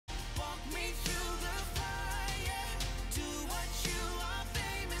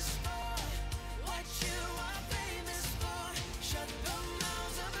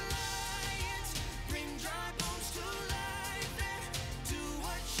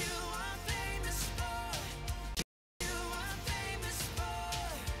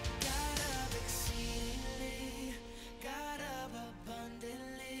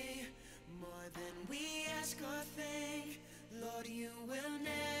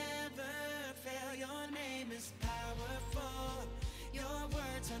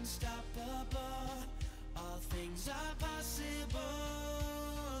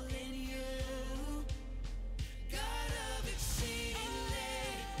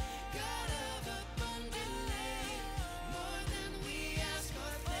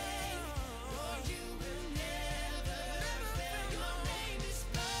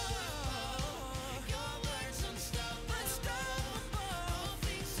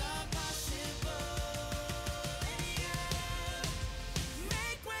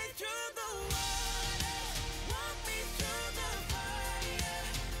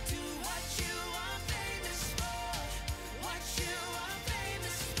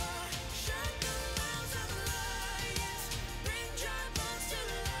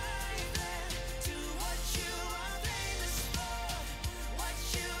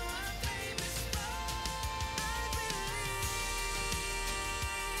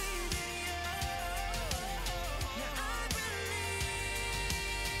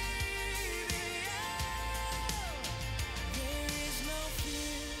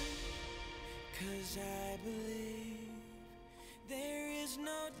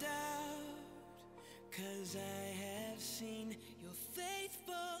doubt, 'cause I have seen your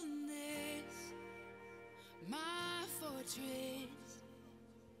faithfulness, my fortress,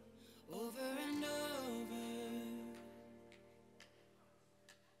 over and over.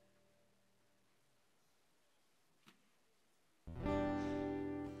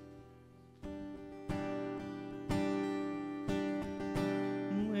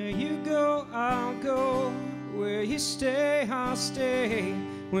 Where you go, I'll go. Where you stay, I'll stay.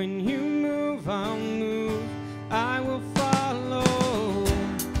 When you move, I'll move. I will follow.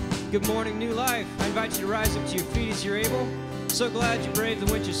 Good morning, New Life. I invite you to rise up to your feet as you're able. So glad you braved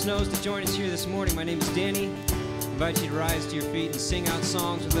the winter snows to join us here this morning. My name is Danny. I invite you to rise to your feet and sing out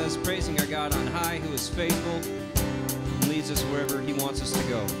songs with us, praising our God on high, who is faithful and leads us wherever He wants us to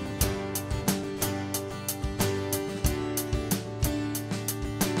go.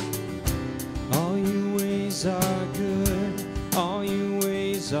 All your ways are good, all your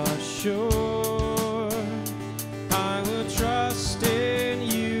ways are sure. I will trust in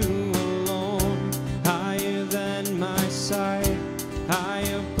you alone, higher than my sight, high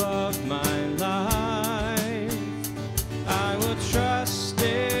above my life. I will trust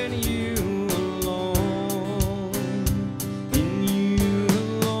in you alone, in you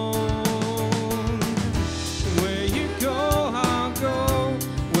alone. Where you go, I'll go.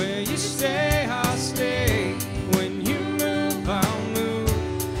 Where you stay, I'll stay. When you move, I'll move.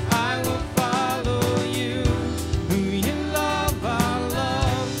 I will follow you. Who you love, I'll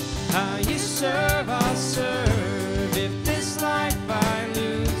love. How you serve, I'll serve. If this life I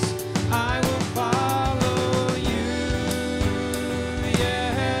lose, I will follow you.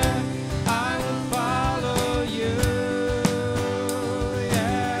 Yeah, I will follow you.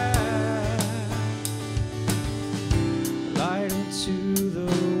 Yeah. Light into the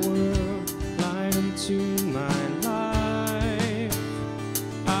world, light into my life.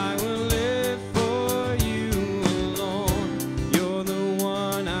 I will live for you alone. You're the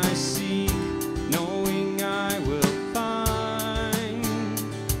one I seek, knowing I will find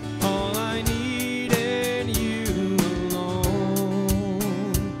all I need in you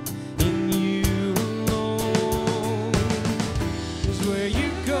alone, in you alone. 'Cause where you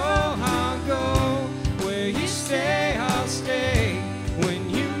go, I'll go. Where you stay, I'll stay. When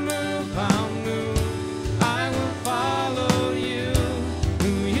you move, I'll move. I will follow you.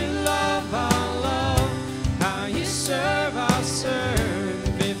 Who you love, I'll love. How you serve, I'll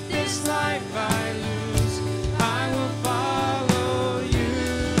serve. If this life I lose, I will follow you.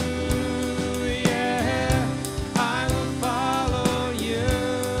 Yeah, I will follow you.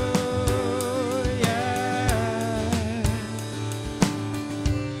 Yeah.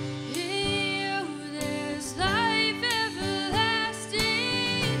 In you there's life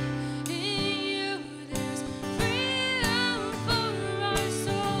everlasting. In you there's freedom for our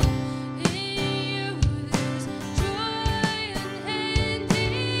soul. In you there's joy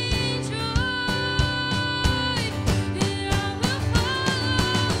unending joy. And I will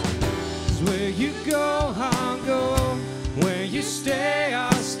follow. 'Cause where you go, I'll go. Where you stay,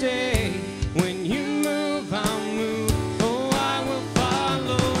 I'll stay. When you move, I'll move. Oh, I will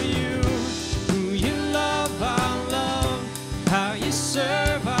follow you. Who you love, I'll love. How you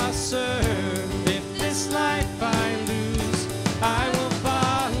serve, I'll serve. If this life I lose, I will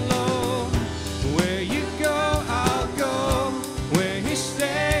follow. Where you go, I'll go. Where you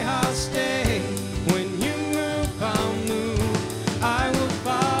stay, I'll stay. When you move, I'll move. I will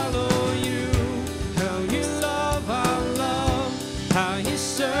follow you. How you love, I'll love. How you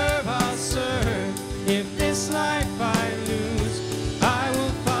serve, I'll serve. If this life I lose, I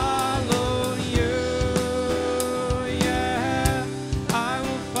will follow you. Yeah, I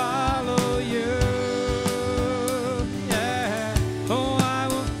will follow you. Yeah, oh, I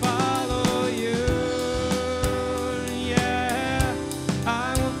will follow you. Yeah, I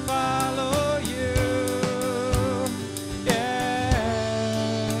will follow you. Yeah.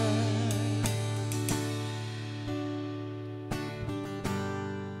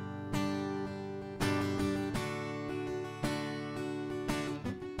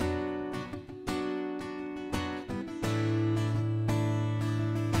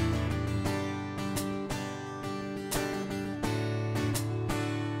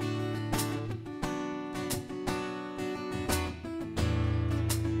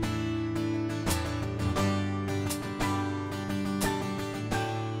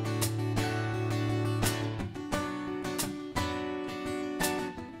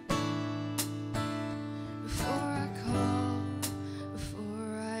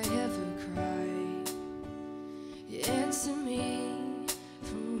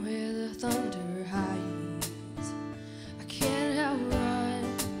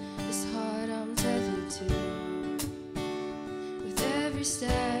 every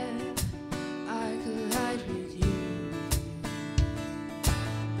step I collide with you.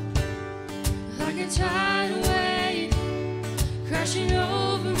 Like a tidal wave crashing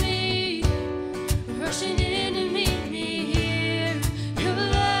over me, rushing in to meet me here. Your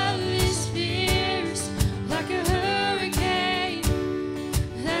love is fierce, like a hurricane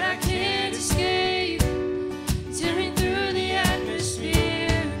that I can't escape, tearing through the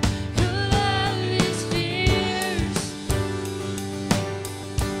atmosphere. Your love is fierce.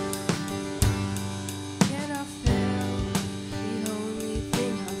 Can I fail? The only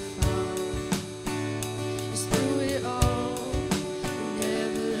thing I found is through it all, you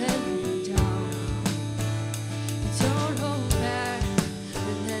never let me down. You don't hold back,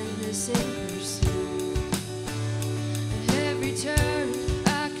 relentless in pursuit. At every turn, I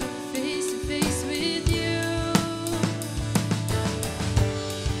come face to face with you.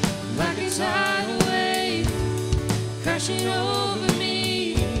 Like a tidal wave crashing over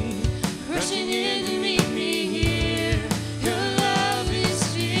me, rushing in to meet me here. Your love is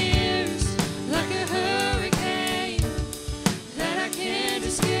fierce, like a hurricane that I can't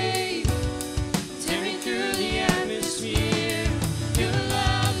escape, tearing through the atmosphere. Your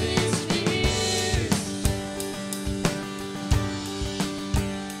love is fierce.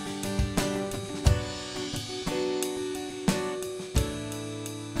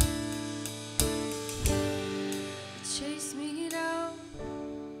 You chase me down,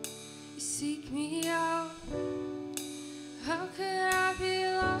 you seek me out. How could I be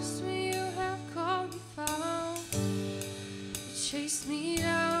lost when you have called me found? You chase me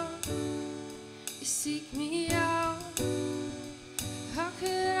down, you seek me out. How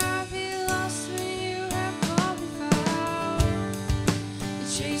could I be lost when you have called me found? You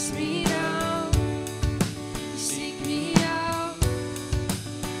chase me down, you seek me out.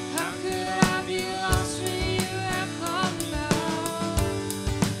 How could I be lost when you have called me found?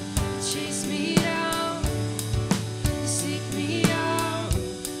 You chase me down, you seek me out.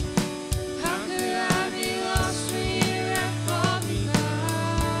 How could I be lost when you have called me found?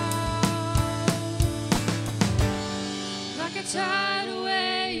 Like a tidal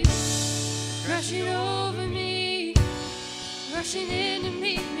wave crashing over me, rushing in to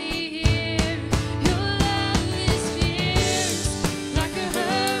meet me here. Your love is fierce, like a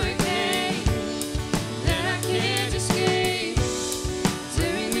hurricane that I can't escape,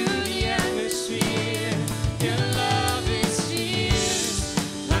 tearing through the atmosphere. Your love is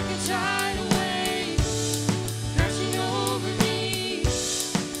fierce, like a tidal wave crashing over me,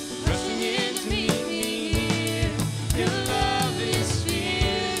 rushing in to meet me here. Your love is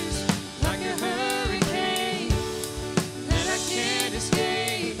fierce, like a hurricane that I can't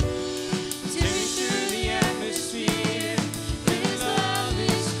escape, tearing through the atmosphere. His love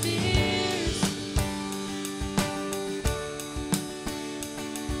is fierce.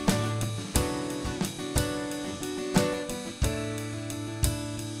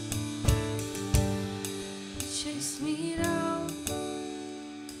 You chase me down,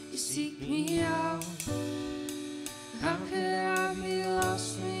 you seek me out. How could I be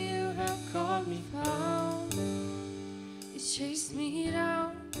lost when you have called me found? You chase me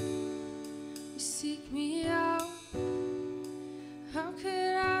down, you seek me out. How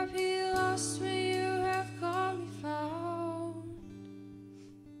could I be lost when you have called me found?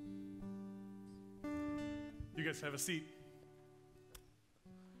 You guys have a seat.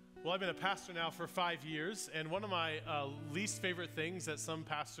 Well, I've been a pastor now for 5 years, and one of my least favorite things that some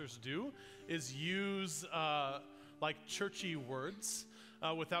pastors do is use like churchy words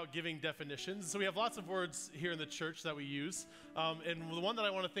without giving definitions. So we have lots of words here in the church that we use, and the one that I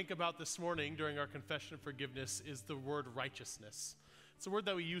want to think about this morning during our confession of forgiveness is the word righteousness. It's a word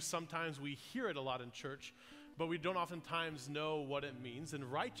that we use sometimes, we hear it a lot in church, but we don't oftentimes know what it means.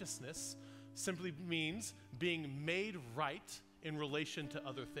 And righteousness simply means being made right in relation to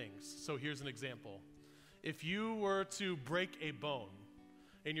other things. So here's an example. If you were to break a bone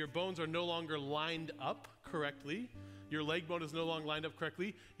and your bones are no longer lined up correctly, your leg bone is no longer lined up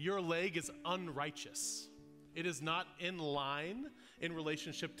correctly, your leg is unrighteous. It is not in line in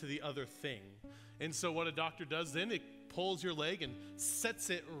relationship to the other thing. And so what a doctor does then, it pulls your leg and sets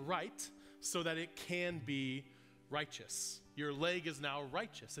it right so that it can be righteous. Your leg is now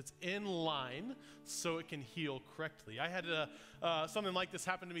righteous. It's in line so it can heal correctly. I had something like this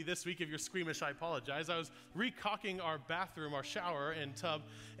happen to me this week. If you're squeamish, I apologize. I was recocking our bathroom, our shower and tub,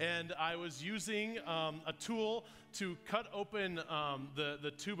 and I was using a tool to cut open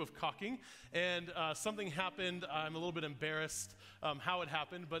the tube of caulking, and something happened. I'm a little bit embarrassed how it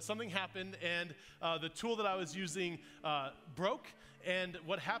happened, but something happened, and the tool that I was using broke, and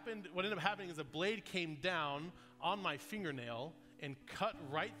what ended up happening is a blade came down on my fingernail and cut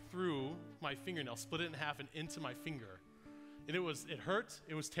right through my fingernail, split it in half and into my finger. And it hurt.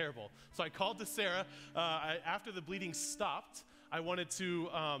 It was terrible. So I called to Sarah. After the bleeding stopped, I wanted to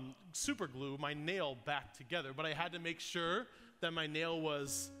super glue my nail back together, but I had to make sure that my nail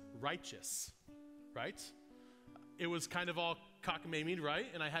was righteous, right? It was kind of all cockamamie, right?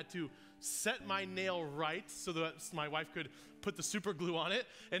 And I had to set my nail right so that my wife could put the super glue on it,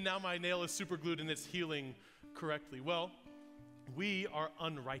 and now my nail is super glued and it's healing correctly. Well, we are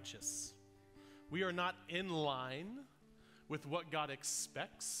unrighteous. We are not in line with what God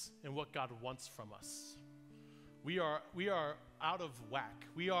expects and what God wants from us. We are out of whack.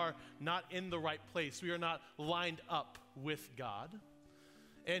 We are not in the right place. We are not lined up with God.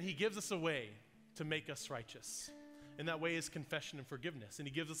 And he gives us a way to make us righteous. And that way is confession and forgiveness. And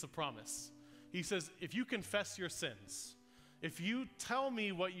he gives us a promise. He says, if you confess your sins, if you tell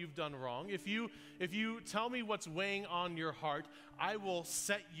me what you've done wrong, if you tell me what's weighing on your heart, I will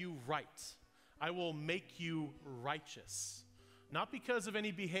set you right. I will make you righteous. Not because of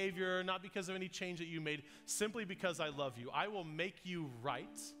any behavior, not because of any change that you made, simply because I love you. I will make you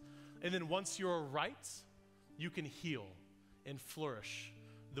right. And then once you're right, you can heal and flourish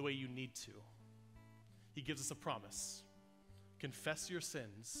the way you need to. He gives us a promise. Confess your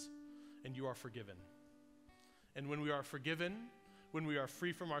sins, and you are forgiven. And when we are forgiven, when we are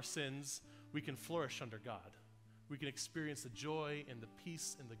free from our sins, we can flourish under God. We can experience the joy and the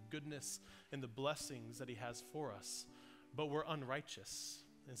peace and the goodness and the blessings that he has for us. But we're unrighteous,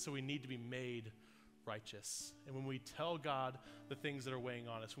 and so we need to be made righteous. And when we tell God the things that are weighing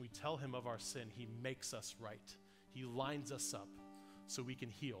on us, when we tell him of our sin, he makes us right. He lines us up so we can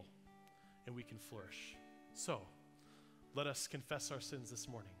heal and we can flourish. So, let us confess our sins this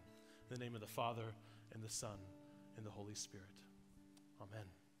morning. In the name of the Father, and the Son, and the Holy Spirit. Amen.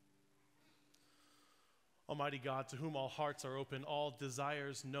 Almighty God, to whom all hearts are open, all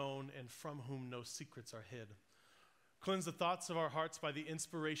desires known, and from whom no secrets are hid, cleanse the thoughts of our hearts by the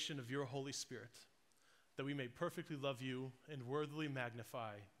inspiration of your Holy Spirit, that we may perfectly love you and worthily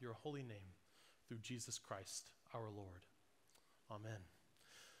magnify your holy name through Jesus Christ our Lord. Amen.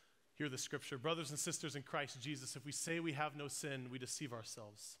 Hear the scripture. Brothers and sisters in Christ Jesus, if we say we have no sin, we deceive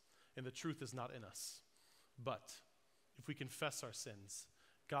ourselves, and the truth is not in us. But if we confess our sins,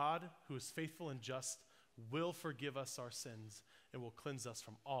 God, who is faithful and just, will forgive us our sins and will cleanse us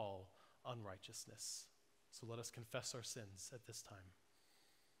from all unrighteousness. So let us confess our sins at this time.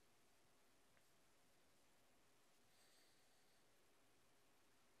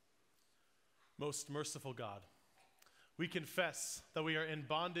 Most merciful God, we confess that we are in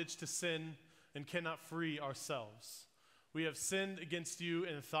bondage to sin and cannot free ourselves. We have sinned against you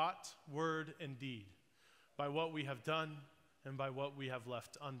in thought, word, and deed, by what we have done and by what we have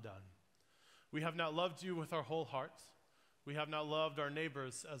left undone. We have not loved you with our whole heart. We have not loved our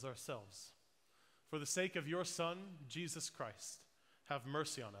neighbors as ourselves. For the sake of your Son, Jesus Christ, have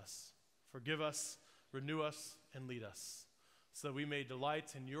mercy on us. Forgive us, renew us, and lead us, so that we may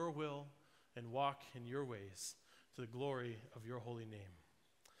delight in your will and walk in your ways, to the glory of your holy name.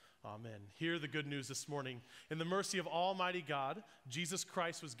 Amen. Hear the good news this morning. In the mercy of Almighty God, Jesus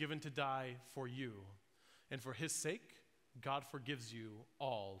Christ was given to die for you. And for his sake, God forgives you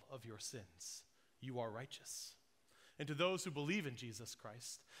all of your sins. You are righteous. And to those who believe in Jesus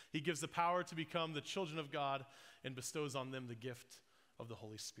Christ, he gives the power to become the children of God and bestows on them the gift of the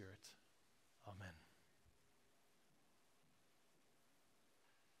Holy Spirit. Amen.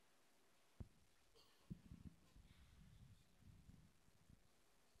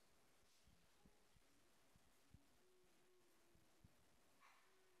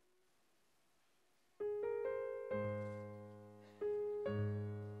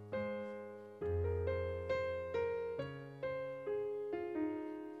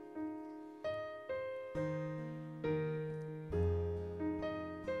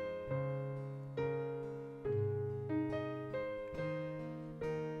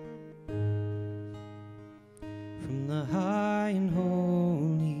 High and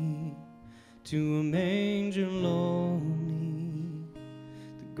holy to a manger lonely,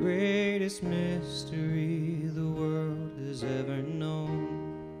 the greatest mystery the world has ever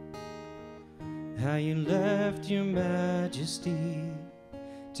known. How you left your majesty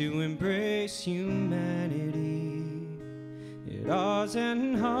to embrace humanity. It awes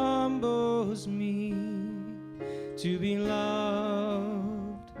and humbles me to be loved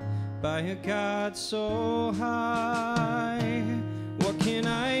by a God so high. What can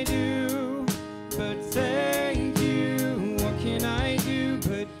I do but thank you? What can I do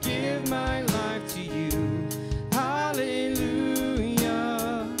but give my life to you? Hallelujah,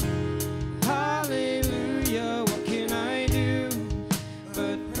 hallelujah. What can I do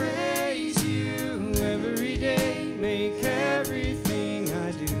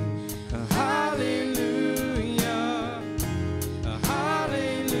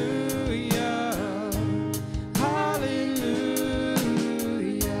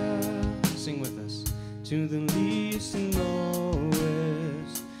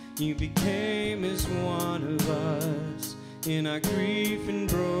In our grief and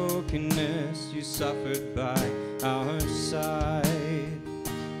brokenness, you suffered by our side.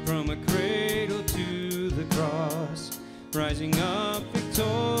 From a cradle to the cross, rising up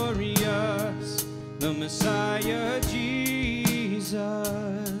victorious, the Messiah Jesus,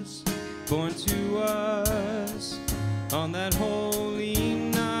 born to us on that holy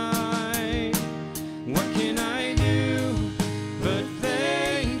night. What can I do but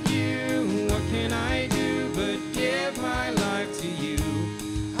thank you? What can I do but give my life to you?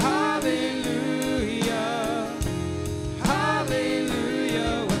 Hallelujah,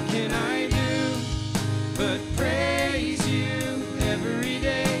 hallelujah. What can I do but praise you every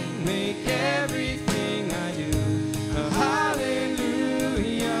day? Make everything I do a hallelujah,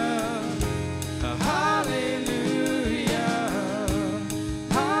 a hallelujah,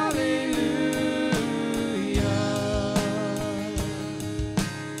 hallelujah.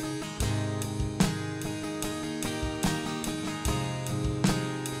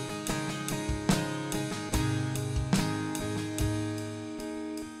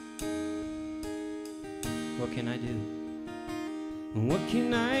 What can I do? What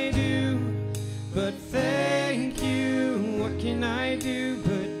can I do but thank you? What can I do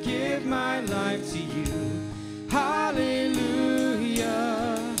but give my life to you? Hallelujah,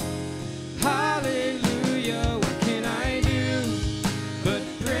 hallelujah. What can I do but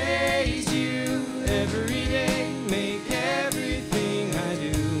praise you every day? Make everything I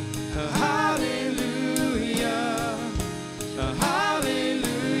do a hallelujah, a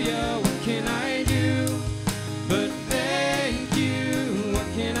hallelujah. What can I do but thank you? What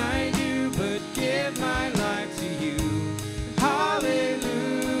can I do but give my life to you? Hallelujah,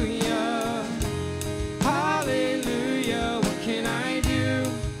 hallelujah. What can I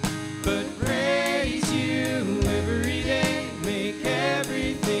do but praise you every day? Make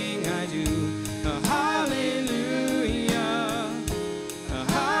everything I do a hallelujah, a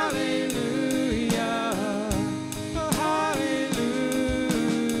hallelujah, a hallelujah.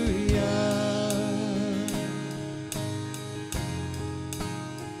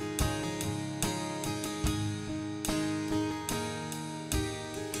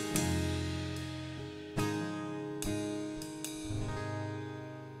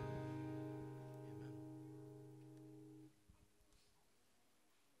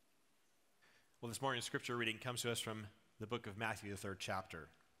 Well, this morning's scripture reading comes to us from the book of Matthew, the 3rd chapter.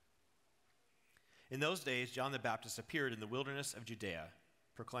 In those days, John the Baptist appeared in the wilderness of Judea,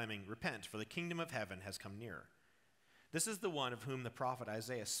 proclaiming, "Repent, for the kingdom of heaven has come near." This is the one of whom the prophet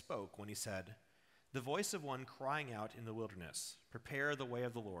Isaiah spoke when he said, "The voice of one crying out in the wilderness, prepare the way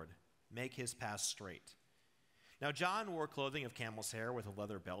of the Lord, make his paths straight." Now John wore clothing of camel's hair with a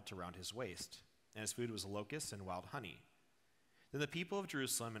leather belt around his waist, and his food was locusts and wild honey. Then the people of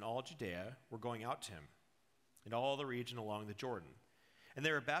Jerusalem and all Judea were going out to him, and all the region along the Jordan, and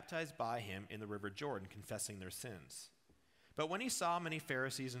they were baptized by him in the river Jordan, confessing their sins. But when he saw many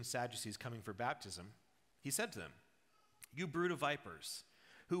Pharisees and Sadducees coming for baptism, he said to them, "You brood of vipers,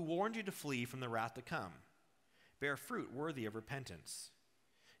 who warned you to flee from the wrath to come? Bear fruit worthy of repentance.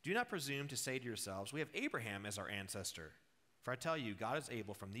 Do not presume to say to yourselves, 'We have Abraham as our ancestor.' For I tell you, God is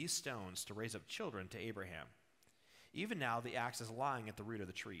able from these stones to raise up children to Abraham. Even now the axe is lying at the root of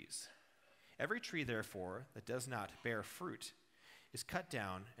the trees. Every tree, therefore, that does not bear fruit is cut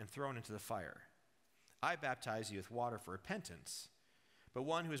down and thrown into the fire. I baptize you with water for repentance, but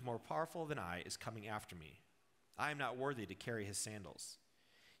one who is more powerful than I is coming after me. I am not worthy to carry his sandals.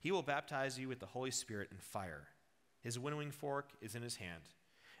 He will baptize you with the Holy Spirit and fire. His winnowing fork is in his hand,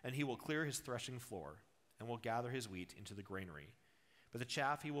 and he will clear his threshing floor and will gather his wheat into the granary, but the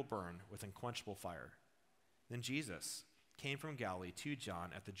chaff he will burn with unquenchable fire." Then Jesus came from Galilee to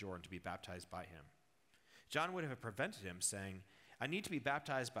John at the Jordan to be baptized by him. John would have prevented him, saying, "I need to be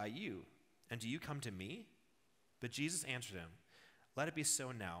baptized by you, and do you come to me?" But Jesus answered him, "Let it be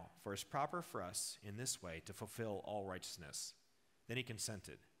so now, for it is proper for us in this way to fulfill all righteousness." Then he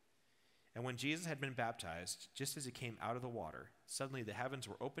consented. And when Jesus had been baptized, just as he came out of the water, suddenly the heavens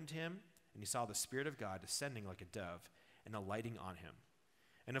were opened to him, and he saw the Spirit of God descending like a dove and alighting on him.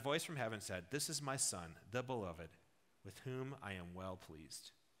 And a voice from heaven said, "This is my Son, the beloved, with whom I am well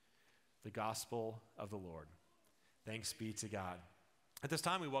pleased." The gospel of the Lord. Thanks be to God. At this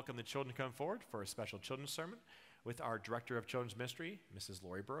time, we welcome the children to come forward for a special children's sermon with our Director of Children's Ministry, Mrs.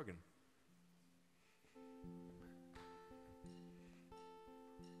 Lori Brogan.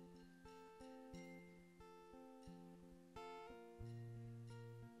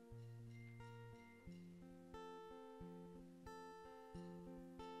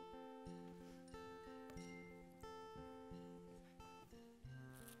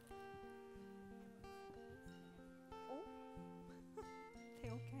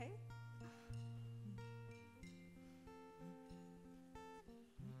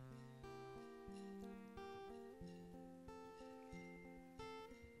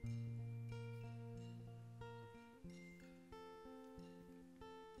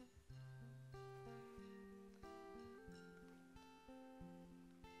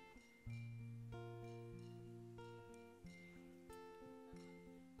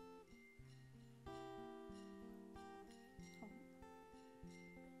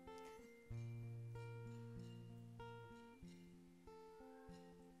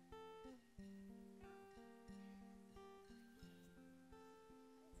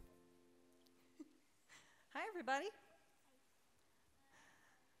 everybody.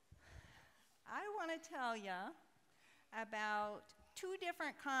 I want to tell you about two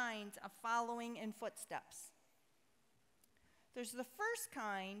different kinds of following in footsteps. There's the first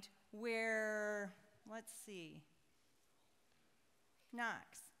kind where, let's see,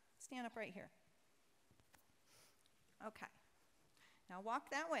 Knox, stand up right here. Okay, now walk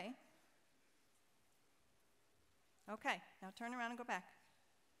that way. Okay, now turn around and go back.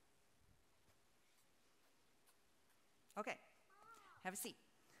 Okay, have a seat.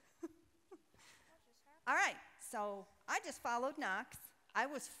 All right, so I just followed Knox. I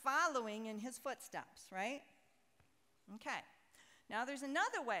was following in his footsteps, right? Okay, now there's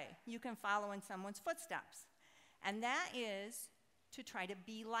another way you can follow in someone's footsteps, and that is to try to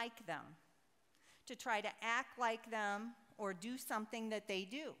be like them, to try to act like them or do something that they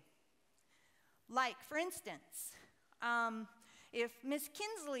do. Like, for instance, if Miss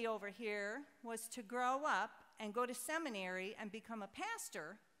Kinsley over here was to grow up and go to seminary and become a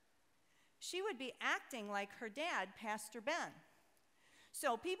pastor, she would be acting like her dad, Pastor Ben.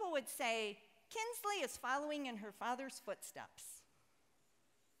 So people would say, Kinsley is following in her father's footsteps.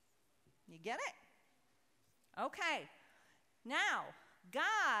 You get it? Okay. Now,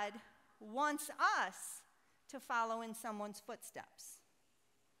 God wants us to follow in someone's footsteps.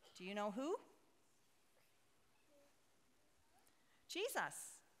 Do you know who?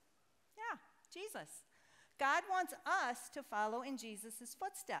 Jesus. Yeah, Jesus. God wants us to follow in Jesus'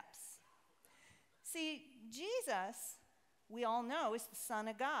 footsteps. See, Jesus, we all know, is the Son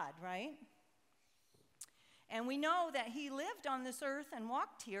of God, right? And we know that he lived on this earth and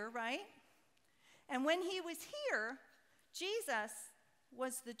walked here, right? And when he was here, Jesus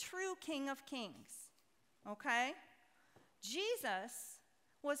was the true King of Kings, okay? Jesus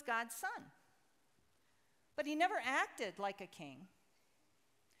was God's Son. But he never acted like a king.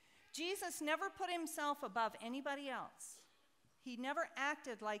 Jesus never put himself above anybody else. He never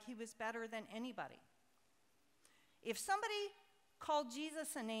acted like he was better than anybody. If somebody called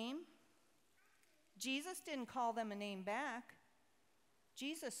Jesus a name, Jesus didn't call them a name back.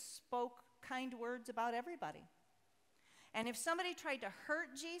 Jesus spoke kind words about everybody. And if somebody tried to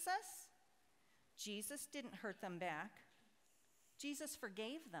hurt Jesus, Jesus didn't hurt them back. Jesus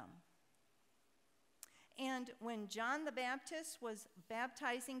forgave them. And when John the Baptist was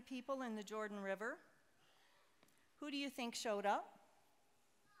baptizing people in the Jordan River, who do you think showed up?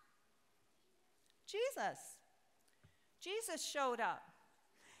 Jesus. Jesus showed up.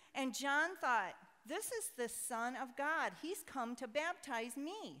 And John thought, this is the Son of God. He's come to baptize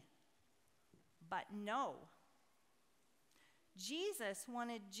me. But no. Jesus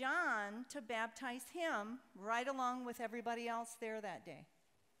wanted John to baptize him right along with everybody else there that day.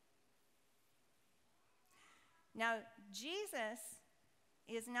 Now, Jesus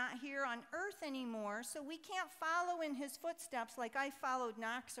is not here on earth anymore, so we can't follow in his footsteps like I followed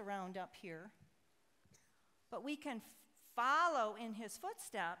Knox around up here. But we can follow in his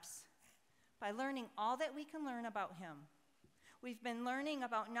footsteps by learning all that we can learn about him. We've been learning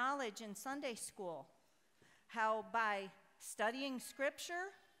about knowledge in Sunday school, how by studying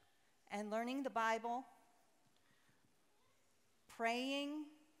Scripture and learning the Bible, praying,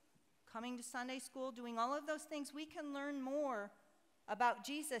 coming to Sunday school, doing all of those things, we can learn more about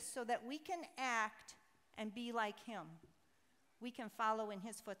Jesus so that we can act and be like him. We can follow in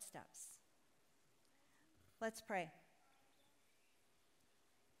his footsteps. Let's pray.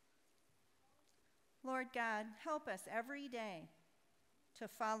 Lord God, help us every day to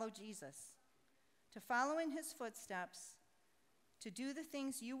follow Jesus, to follow in his footsteps, to do the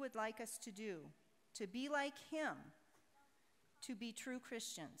things you would like us to do, to be like him, to be true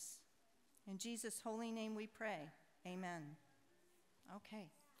Christians. In Jesus' holy name we pray. Amen. Okay.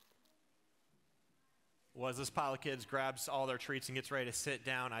 Well, as this pile of kids grabs all their treats and gets ready to sit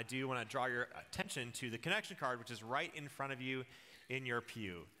down, I do want to draw your attention to the connection card, which is right in front of you in your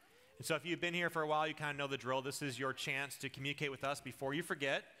pew. And so if you've been here for a while, you kind of know the drill. This is your chance to communicate with us before you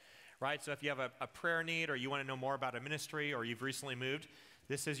forget, right? So if you have a prayer need or you want to know more about a ministry or you've recently moved,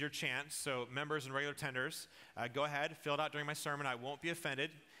 this is your chance. So members and regular tenders, go ahead, fill it out during my sermon. I won't be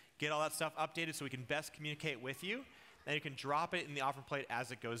offended. Get all that stuff updated so we can best communicate with you. And you can drop it in the offering plate as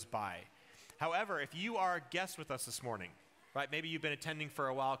it goes by. However, if you are a guest with us this morning, right, maybe you've been attending for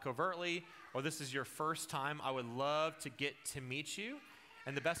a while covertly, or this is your first time, I would love to get to meet you.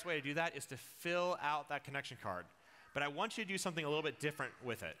 And the best way to do that is to fill out that connection card. But I want you to do something a little bit different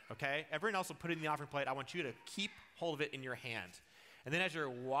with it, okay? Everyone else will put it in the offering plate. I want you to keep hold of it in your hand. And then as you're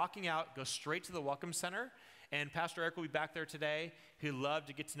walking out, go straight to the Welcome Center. And Pastor Eric will be back there today. He'd love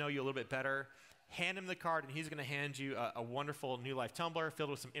to get to know you a little bit better. hand him the card, and he's going to hand you a wonderful New Life tumbler filled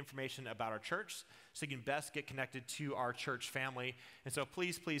with some information about our church so you can best get connected to our church family. And so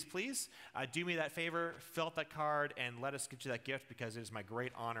please, please, please do me that favor, fill out that card, and let us get you that gift, because it is my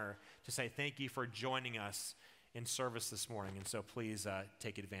great honor to say thank you for joining us in service this morning. And so please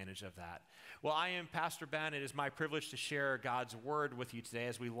take advantage of that. Well, I am Pastor Ben. It is my privilege to share God's word with you today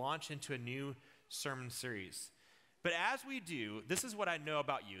as we launch into a new sermon series. But as we do, this is what I know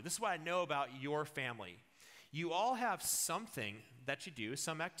about you. This is what I know about your family. You all have something that you do,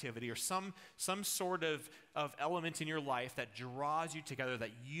 some activity or some sort of element in your life that draws you together,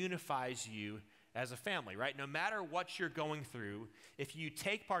 that unifies you as a family, right? No matter what you're going through, if you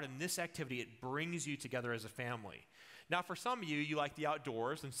take part in this activity, it brings you together as a family. Now, for some of you, you like the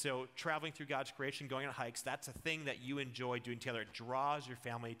outdoors, and so traveling through God's creation, going on hikes, that's a thing that you enjoy doing together. It draws your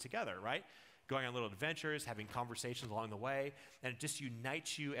family together, right? Going on little adventures, having conversations along the way, and it just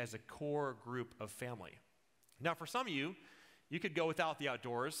unites you as a core group of family. Now, for some of you, you could go without the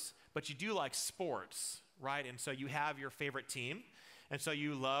outdoors, but you do like sports, right? And so you have your favorite team, and so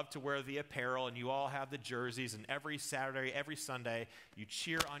you love to wear the apparel, and you all have the jerseys, and every Saturday, every Sunday, you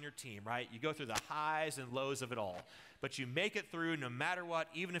cheer on your team, right? You go through the highs and lows of it all, but you make it through no matter what,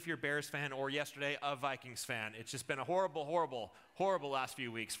 even if you're a Bears fan or yesterday a Vikings fan. It's just been a horrible, horrible, horrible last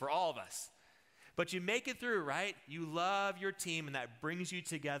few weeks for all of us. But you make it through, right? You love your team, and that brings you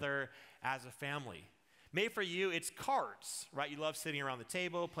together as a family. Maybe for you, it's cards, right? You love sitting around the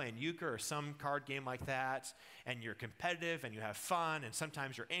table, playing euchre or some card game like that, and you're competitive, and you have fun, and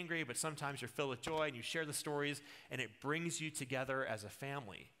sometimes you're angry, but sometimes you're filled with joy, and you share the stories, and it brings you together as a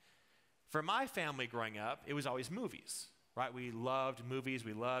family. For my family growing up, it was always movies, right? We loved movies.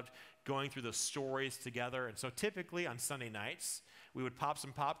 We loved going through those stories together, and so typically on Sunday nights, we would pop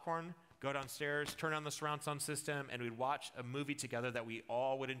some popcorn, go downstairs, turn on the surround sound system, and we'd watch a movie together that we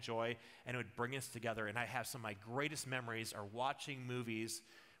all would enjoy, and it would bring us together. And I have some of my greatest memories are watching movies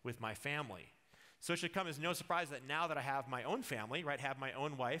with my family. So it should come as no surprise that now that I have my own family, right, have my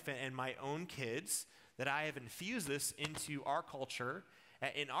own wife and my own kids, that I have infused this into our culture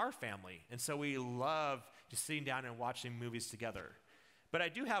in our family. And so we love just sitting down and watching movies together. But I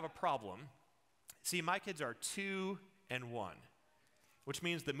do have a problem. See, my kids are 2 and 1. Which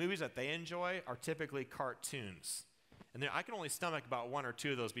means the movies that they enjoy are typically cartoons. And I can only stomach about 1 or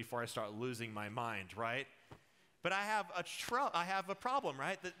 2 of those before I start losing my mind, right? But I have a problem,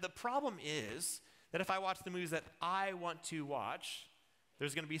 right? The problem is that if I watch the movies that I want to watch,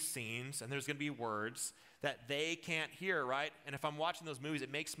 there's going to be scenes and there's going to be words that they can't hear, right? And if I'm watching those movies,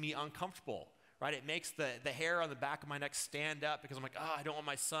 it makes me uncomfortable, right? It makes the hair on the back of my neck stand up because I'm like, I don't want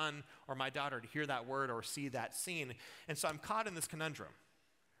my son or my daughter to hear that word or see that scene. And so I'm caught in this conundrum,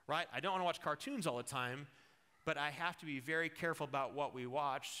 right? I don't want to watch cartoons all the time, but I have to be very careful about what we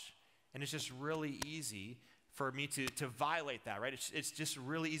watch. And it's just really easy for me to violate that, right? It's just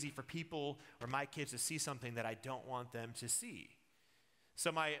really easy for people or my kids to see something that I don't want them to see.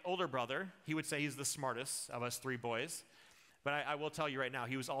 So my older brother, he would say he's the smartest of us 3 boys. But I will tell you right now,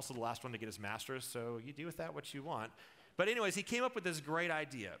 he was also the last one to get his master's, so you do with that what you want. But anyways, he came up with this great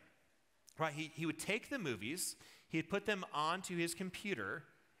idea, right? He would take the movies, he'd put them onto his computer,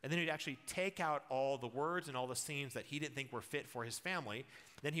 and then he'd actually take out all the words and all the scenes that he didn't think were fit for his family.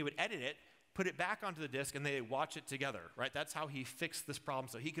 Then he would edit it, put it back onto the disc, and they'd watch it together, right? That's how he fixed this problem,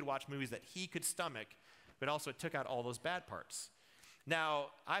 so he could watch movies that he could stomach, but also it took out all those bad parts. Now,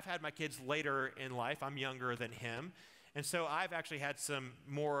 I've had my kids later in life. I'm younger than him. And so I've actually had some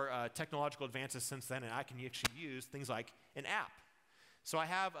more technological advances since then, and I can actually use things like an app. So I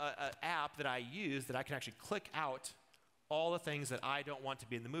have an app that I use that I can actually click out all the things that I don't want to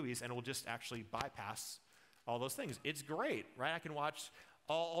be in the movies, and it will just actually bypass all those things. It's great, right? I can watch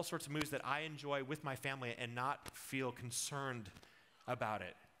all sorts of movies that I enjoy with my family and not feel concerned about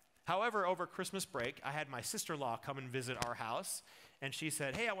it. However, over Christmas break, I had my sister-in-law come and visit our house, and she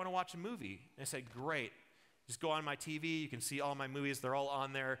said, hey, I want to watch a movie. And I said, great. Just go on my TV, you can see all my movies, they're all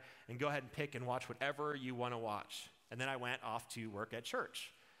on there, and go ahead and pick and watch whatever you want to watch. And then I went off to work at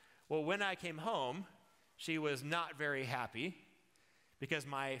church. Well, when I came home, she was not very happy because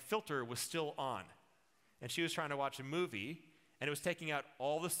my filter was still on. And she was trying to watch a movie, and it was taking out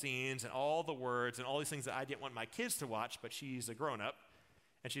all the scenes and all the words and all these things that I didn't want my kids to watch, but she's a grown-up.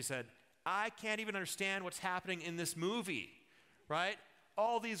 And she said, I can't even understand what's happening in this movie, right?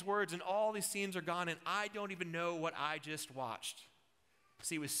 All these words and all these scenes are gone, and I don't even know what I just watched.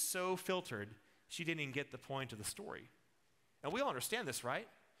 See, it was so filtered, she didn't even get the point of the story. And we all understand this, right?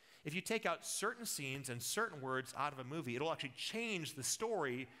 If you take out certain scenes and certain words out of a movie, it'll actually change the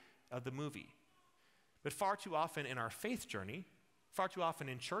story of the movie. But far too often in our faith journey, far too often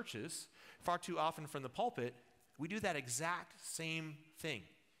in churches, far too often from the pulpit, we do that exact same thing.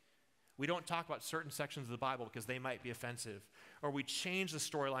 We don't talk about certain sections of the Bible because they might be offensive, or we change the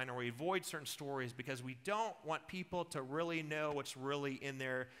storyline, or we avoid certain stories because we don't want people to really know what's really in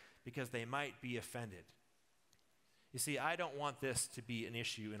there because they might be offended. You see, I don't want this to be an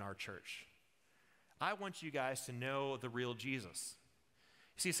issue in our church. I want you guys to know the real Jesus.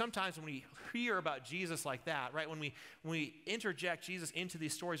 See, sometimes when we hear about Jesus like that, right, when we interject Jesus into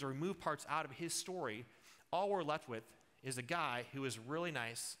these stories or remove parts out of his story, all we're left with is a guy who is really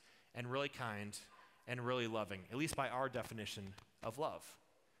nice and really kind and really loving, at least by our definition of love.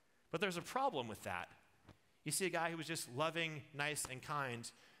 But there's a problem with that. You see, a guy who was just loving, nice, and kind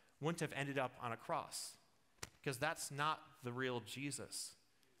wouldn't have ended up on a cross, because that's not the real Jesus.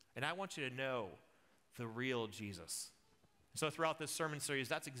 And I want you to know the real Jesus. So throughout this sermon series,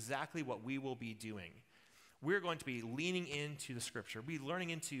 that's exactly what we will be doing. We're going to be leaning into the scripture, be learning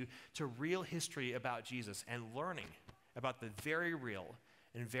into real history about Jesus, and learning about the very real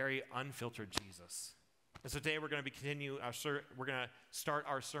and very unfiltered Jesus. And so today we're going to start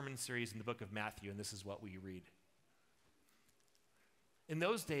our sermon series in the book of Matthew, and this is what we read. In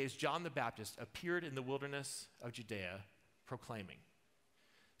those days, John the Baptist appeared in the wilderness of Judea, proclaiming.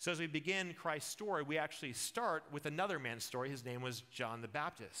 So as we begin Christ's story, we actually start with another man's story. His name was John the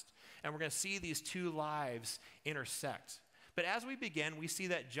Baptist. And we're going to see these two lives intersect. But as we begin, we see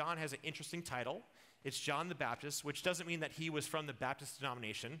that John has an interesting title. It's John the Baptist, which doesn't mean that he was from the Baptist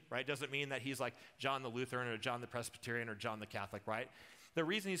denomination, right? Doesn't mean that he's like John the Lutheran or John the Presbyterian or John the Catholic, right? The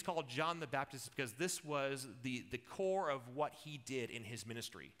reason he's called John the Baptist is because this was the core of what he did in his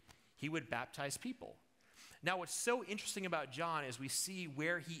ministry. He would baptize people. Now, what's so interesting about John is we see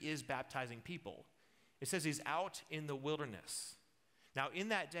where he is baptizing people. It says he's out in the wilderness. Now, in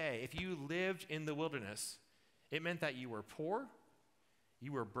that day, if you lived in the wilderness, it meant that you were poor,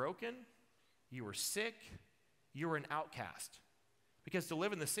 you were broken, you were sick, you were an outcast. Because to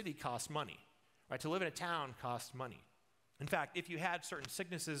live in the city costs money, right? To live in a town costs money. In fact, if you had certain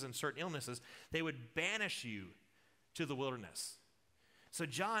sicknesses and certain illnesses, they would banish you to the wilderness. So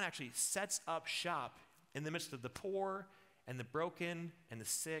John actually sets up shop in the midst of the poor and the broken and the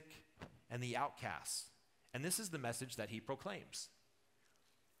sick and the outcasts. And this is the message that he proclaims.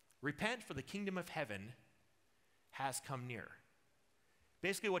 Repent, for the kingdom of heaven has come near.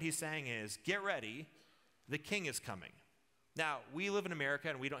 Basically what he's saying is, get ready, the king is coming. Now, we live in America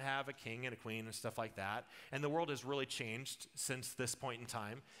and we don't have a king and a queen and stuff like that. And the world has really changed since this point in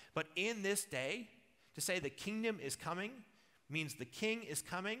time. But in this day, to say the kingdom is coming means the king is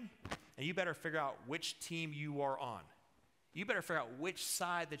coming, and you better figure out which team you are on. You better figure out which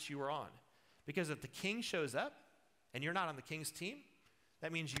side that you are on. Because if the king shows up and you're not on the king's team,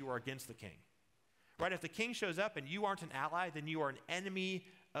 that means you are against the king. Right? If the king shows up and you aren't an ally, then you are an enemy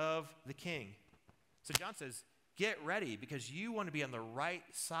of the king. So John says, get ready because you want to be on the right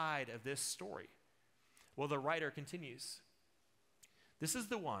side of this story. Well, the writer continues. This is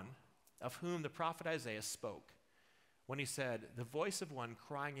the one of whom the prophet Isaiah spoke when he said, the voice of one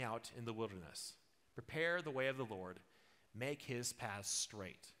crying out in the wilderness, prepare the way of the Lord, make his paths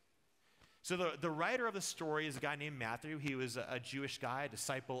straight. So the writer of the story is a guy named Matthew. He was a Jewish guy, a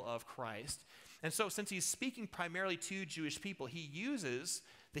disciple of Christ. And so since he's speaking primarily to Jewish people, he uses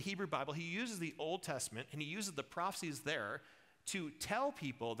the Hebrew Bible, he uses the Old Testament, and he uses the prophecies there to tell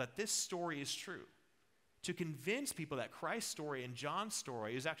people that this story is true, to convince people that Christ's story and John's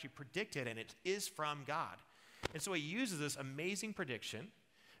story is actually predicted and it is from God. And so he uses this amazing prediction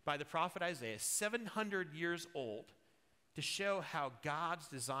by the prophet Isaiah, 700 years old, to show how God's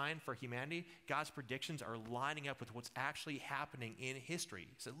design for humanity, God's predictions are lining up with what's actually happening in history.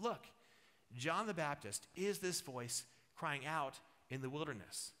 He said, look, John the Baptist is this voice crying out in the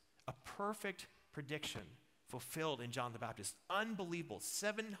wilderness. A perfect prediction fulfilled in John the Baptist. Unbelievable.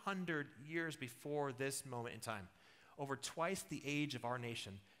 700 years before this moment in time. Over twice the age of our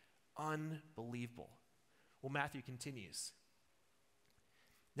nation. Unbelievable. Well, Matthew continues.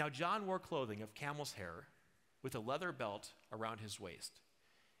 Now John wore clothing of camel's hair with a leather belt around his waist,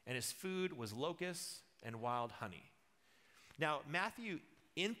 and his food was locusts and wild honey. Now, Matthew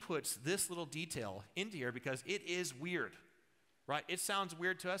inputs this little detail into here because it is weird, right? It sounds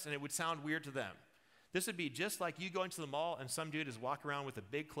weird to us, and it would sound weird to them. This would be just like you going to the mall and some dude is walking around with a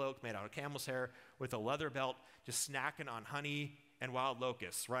big cloak made out of camel's hair with a leather belt, just snacking on honey and wild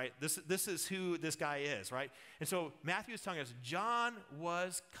locusts, right? This is who this guy is, right? And so Matthew is telling us John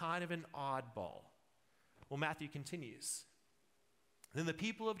was kind of an oddball. Well, Matthew continues. Then the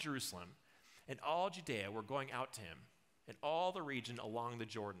people of Jerusalem and all Judea were going out to him, and all the region along the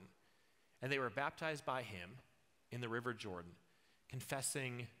Jordan, and they were baptized by him in the river Jordan,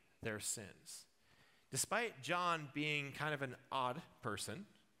 confessing their sins. Despite John being kind of an odd person,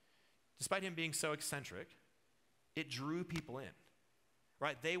 despite him being so eccentric, it drew people in,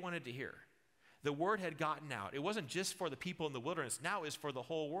 right? They wanted to hear. The word had gotten out. It wasn't just for the people in the wilderness. Now it's for the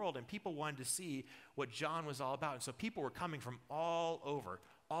whole world, and people wanted to see what John was all about. And so people were coming from all over.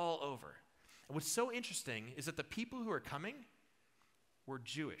 And what's so interesting is that the people who are coming were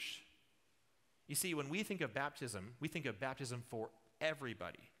Jewish. You see, when we think of baptism for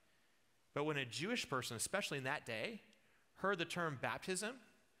everybody. But when a Jewish person, especially in that day, heard the term baptism,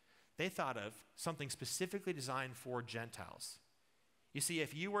 they thought of something specifically designed for Gentiles. You see,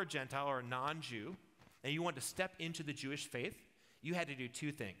 if you were a Gentile or a non-Jew, and you wanted to step into the Jewish faith, you had to do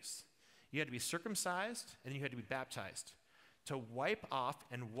two things. You had to be circumcised, and you had to be baptized to wipe off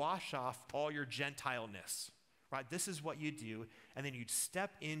and wash off all your Gentile-ness, right? This is what you do, and then you'd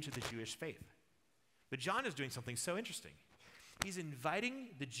step into the Jewish faith. But John is doing something so interesting. He's inviting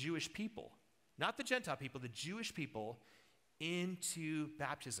the Jewish people, not the Gentile people, the Jewish people, into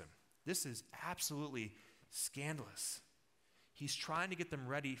baptism. This is absolutely scandalous. He's trying to get them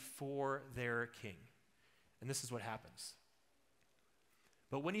ready for their king. And this is what happens.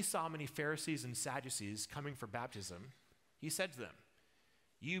 But when he saw many Pharisees and Sadducees coming for baptism, he said to them,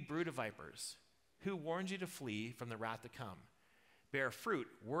 "You brood of vipers, who warned you to flee from the wrath to come? Bear fruit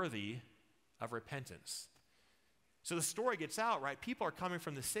worthy of repentance." So the story gets out, right? People are coming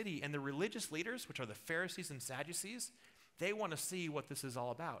from the city, and the religious leaders, which are the Pharisees and Sadducees, they want to see what this is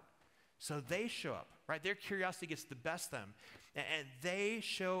all about. So they show up, right? Their curiosity gets the best of them. And they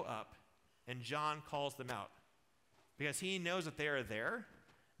show up, and John calls them out because he knows that they are there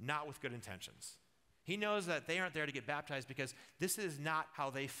not with good intentions. He knows that they aren't there to get baptized because this is not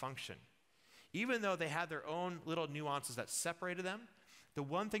how they function. Even though they had their own little nuances that separated them, the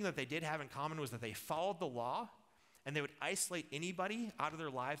one thing that they did have in common was that they followed the law, and they would isolate anybody out of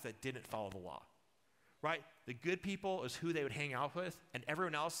their lives that didn't follow the law, right? The good people is who they would hang out with, and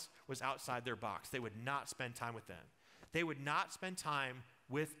everyone else was outside their box. They would not spend time with them. They would not spend time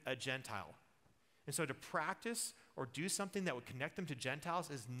with a Gentile. And so to practice or do something that would connect them to Gentiles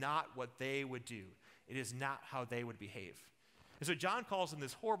is not what they would do. It is not how they would behave. And so John calls them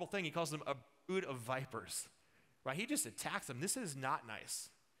this horrible thing. He calls them a brood of vipers, right? He just attacks them. This is not nice,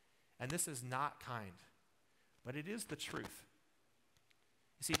 and this is not kind, but it is the truth.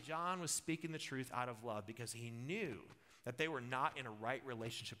 You see, John was speaking the truth out of love because he knew that they were not in a right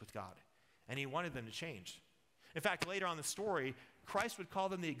relationship with God, and he wanted them to change. In fact, later on in the story, Christ would call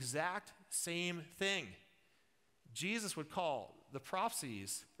them the exact same thing. Jesus would call the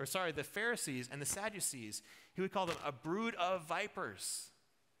Pharisees and the Sadducees, he would call them a brood of vipers.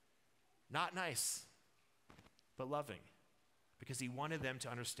 Not nice, but loving, because he wanted them to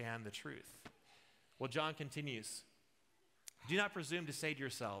understand the truth. Well, John continues, "Do not presume to say to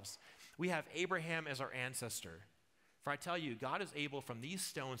yourselves, 'We have Abraham as our ancestor.' For I tell you, God is able from these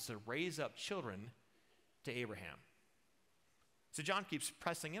stones to raise up children to Abraham." So John keeps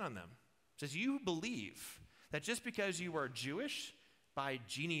pressing in on them. He says, you believe that just because you are Jewish by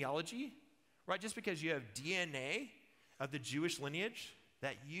genealogy, right, just because you have DNA of the Jewish lineage,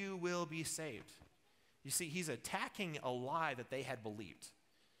 that you will be saved. You see, he's attacking a lie that they had believed.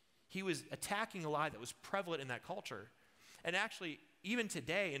 He was attacking a lie that was prevalent in that culture. And actually, even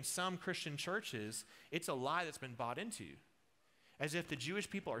today in some Christian churches, it's a lie that's been bought into. As if the Jewish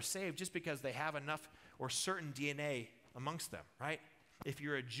people are saved just because they have enough or certain DNA amongst them, right? If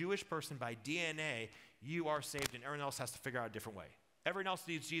you're a Jewish person by DNA, you are saved, and everyone else has to figure out a different way. Everyone else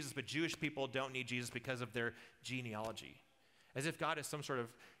needs Jesus, but Jewish people don't need Jesus because of their genealogy. As if God is some sort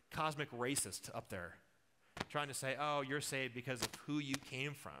of cosmic racist up there, trying to say, oh, you're saved because of who you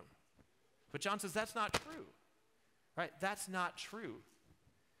came from. But John says that's not true, right? That's not true.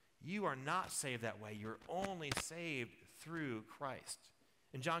 You are not saved that way. You're only saved through Christ.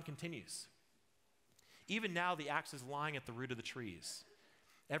 And John continues, "Even now the axe is lying at the root of the trees.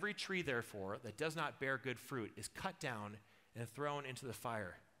 Every tree, therefore, that does not bear good fruit is cut down and thrown into the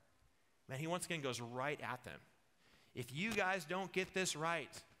fire." Man, he once again goes right at them. If you guys don't get this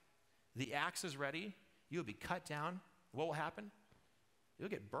right, the axe is ready, you'll be cut down. What will happen? You'll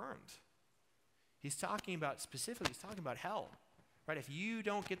get burned. He's talking about hell, right? If you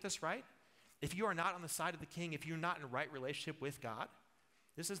don't get this right, if you are not on the side of the king, if you're not in a right relationship with God,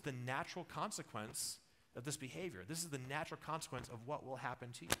 this is the natural consequence of this behavior. This is the natural consequence of what will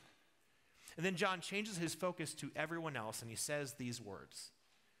happen to you. And then John changes his focus to everyone else, and he says these words,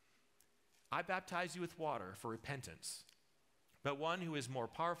 "I baptize you with water for repentance, but one who is more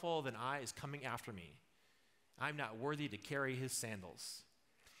powerful than I is coming after me. I'm not worthy to carry his sandals.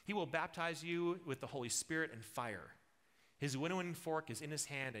 He will baptize you with the Holy Spirit and fire. His winnowing fork is in his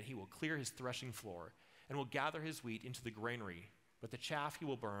hand, and he will clear his threshing floor, and will gather his wheat into the granary, but the chaff he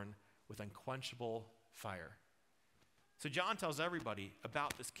will burn with unquenchable fire. So John tells everybody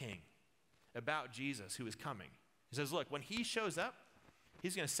about this king, about Jesus who is coming. He says, look, when he shows up,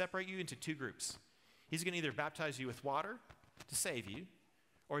 he's going to separate you into two groups. He's going to either baptize you with water to save you,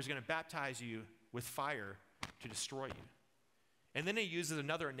 or he's going to baptize you with fire to destroy you. And then he uses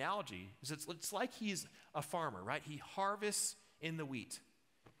another analogy. It's like he's a farmer, right? He harvests in the wheat,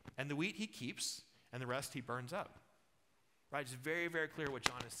 and the wheat he keeps, and the rest he burns up. Right? It's very, very clear what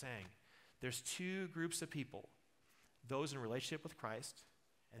John is saying. There's two groups of people, those in relationship with Christ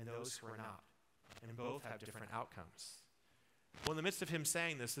and those who are not. And both have different outcomes. Well, in the midst of him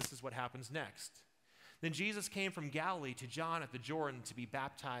saying this is what happens next. Then Jesus came from Galilee to John at the Jordan to be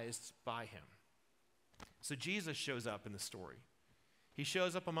baptized by him. So Jesus shows up in the story. He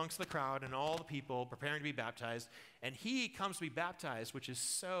shows up amongst the crowd and all the people preparing to be baptized, and he comes to be baptized, which is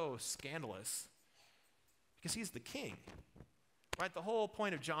so scandalous because he's the king. Right? The whole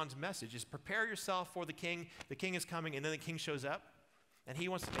point of John's message is prepare yourself for the king. The king is coming, and then the king shows up, and he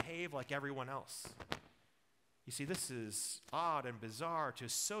wants to behave like everyone else. You see, this is odd and bizarre to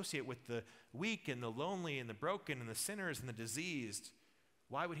associate with the weak and the lonely and the broken and the sinners and the diseased.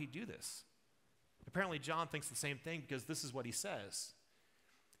 Why would he do this? Apparently, John thinks the same thing because this is what he says.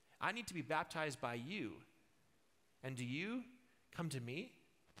 I need to be baptized by you, and do you come to me?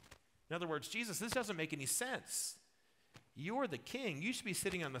 In other words, Jesus, this doesn't make any sense. You're the king. You should be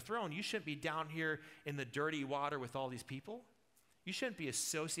sitting on the throne. You shouldn't be down here in the dirty water with all these people. You shouldn't be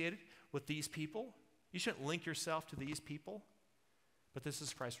associated with these people. You shouldn't link yourself to these people. But this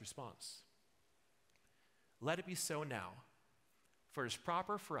is Christ's response. Let it be so now, for it is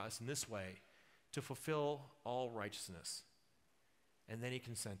proper for us in this way to fulfill all righteousness. And then he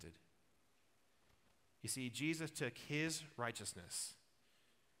consented. You see, Jesus took his righteousness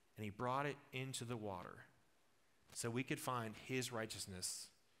and he brought it into the water so we could find his righteousness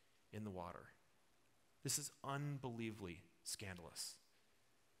in the water. This is unbelievably scandalous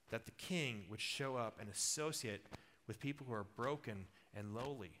that the king would show up and associate with people who are broken and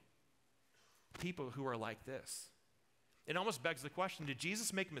lowly, people who are like this. It almost begs the question, did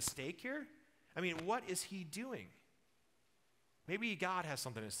Jesus make a mistake here? I mean, what is he doing? Maybe God has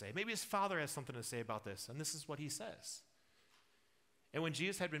something to say. Maybe his Father has something to say about this, and this is what he says. And when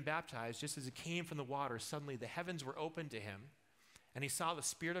Jesus had been baptized, just as he came from the water, suddenly the heavens were opened to him, and he saw the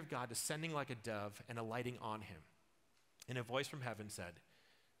Spirit of God descending like a dove and alighting on him. And a voice from heaven said,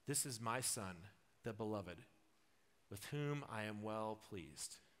 "This is my Son, the beloved, with whom I am well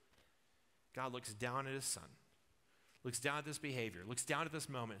pleased." God looks down at his Son, looks down at this behavior, looks down at this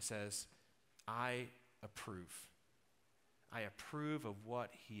moment and says, I approve. I approve of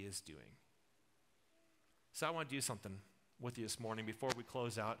what he is doing. So I want to do something with you this morning before we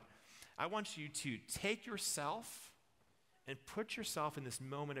close out. I want you to take yourself and put yourself in this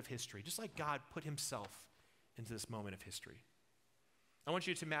moment of history, just like God put himself into this moment of history. I want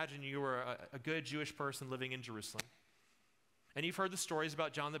you to imagine you were a good Jewish person living in Jerusalem. And you've heard the stories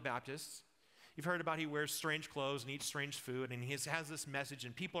about John the Baptist. You've heard about he wears strange clothes and eats strange food, and he has this message,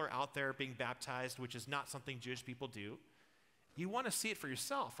 and people are out there being baptized, which is not something Jewish people do. You want to see it for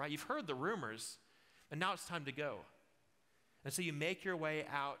yourself, right? You've heard the rumors, and now it's time to go. And so you make your way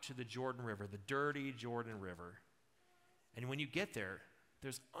out to the Jordan River, the dirty Jordan River. And when you get there,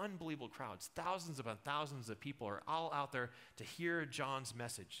 there's unbelievable crowds. Thousands upon thousands of people are all out there to hear John's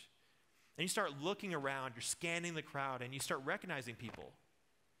message. And you start looking around, you're scanning the crowd, and you start recognizing people.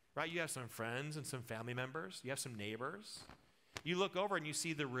 Right? You have some friends and some family members. You have some neighbors. You look over and you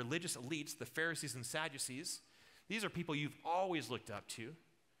see the religious elites, the Pharisees and Sadducees. These are people you've always looked up to.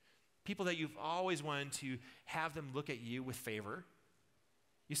 People that you've always wanted to have them look at you with favor.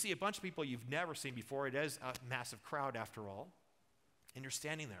 You see a bunch of people you've never seen before. It is a massive crowd after all. And you're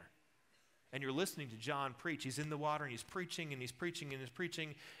standing there. And you're listening to John preach. He's in the water and he's preaching and he's preaching and he's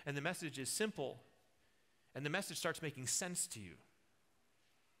preaching. And the message is simple. And the message starts making sense to you.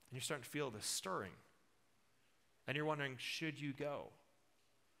 And you're starting to feel this stirring. And you're wondering, should you go?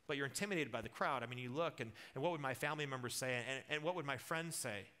 But you're intimidated by the crowd. I mean, you look, and what would my family members say? And what would my friends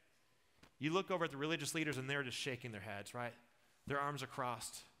say? You look over at the religious leaders, and they're just shaking their heads, right? Their arms are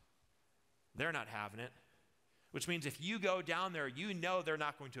crossed. They're not having it. Which means if you go down there, you know they're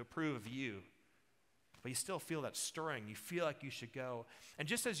not going to approve of you. But you still feel that stirring. You feel like you should go. And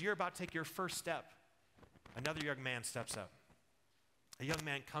just as you're about to take your first step, another young man steps up. A young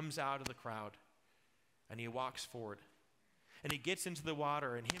man comes out of the crowd, and he walks forward. And he gets into the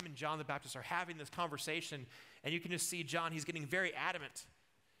water, and him and John the Baptist are having this conversation, and you can just see John, he's getting very adamant.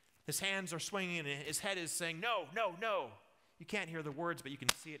 His hands are swinging, and his head is saying, no, no, no. You can't hear the words, but you can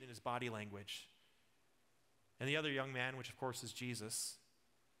see it in his body language. And the other young man, which of course is Jesus,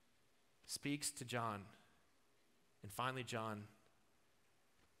 speaks to John. And finally, John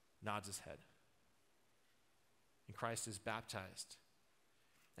nods his head. And Christ is baptized.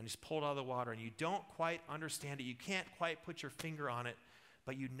 And he's pulled out of the water, and you don't quite understand it. You can't quite put your finger on it,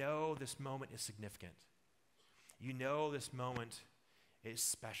 but you know this moment is significant. You know this moment is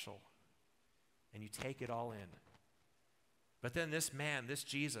special. And you take it all in. But then this man, this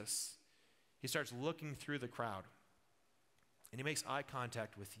Jesus, he starts looking through the crowd. And he makes eye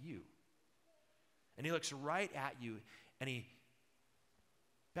contact with you. And he looks right at you, and he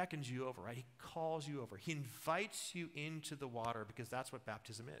beckons you over, right? He calls you over. He invites you into the water, because that's what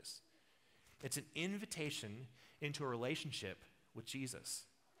baptism is. It's an invitation into a relationship with Jesus.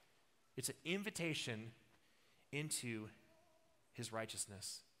 It's an invitation into his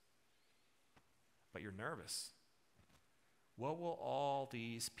righteousness. But you're nervous. What will all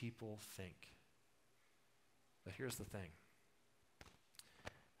these people think? But here's the thing.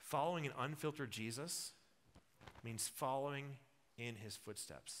 Following an unfiltered Jesus means following in his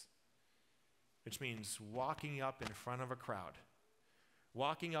footsteps, which means walking up in front of a crowd,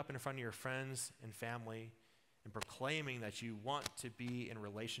 walking up in front of your friends and family and proclaiming that you want to be in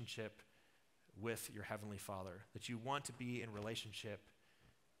relationship with your Heavenly Father, that you want to be in relationship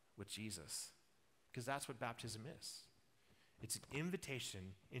with Jesus, because that's what baptism is. It's an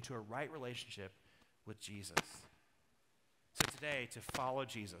invitation into a right relationship with Jesus. So today, to follow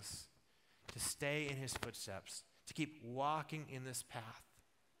Jesus, to stay in his footsteps, to keep walking in this path,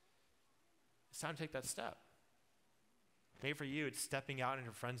 it's time to take that step. Maybe for you, it's stepping out into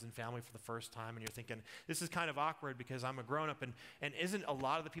friends and family for the first time, and you're thinking, this is kind of awkward because I'm a grown-up, and isn't a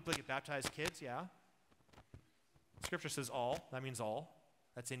lot of the people that get baptized kids? Yeah. Scripture says all. That means all.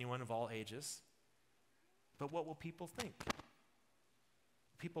 That's anyone of all ages. But what will people think?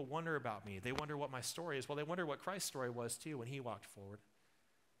 People wonder about me. They wonder what my story is. Well, they wonder what Christ's story was too when he walked forward.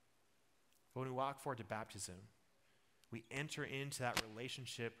 But when we walk forward to baptism, we enter into that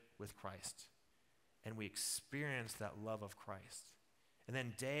relationship with Christ, and we experience that love of Christ. And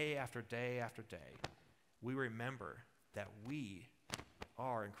then day after day after day, we remember that we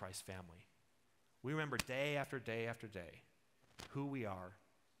are in Christ's family. We remember day after day after day who we are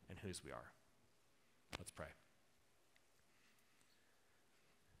and whose we are. Let's pray.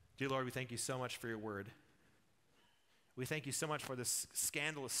 Dear Lord, we thank you so much for your word. We thank you so much for this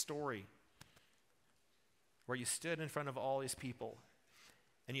scandalous story where you stood in front of all these people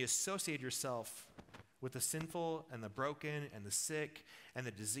and you associated yourself with the sinful and the broken and the sick and the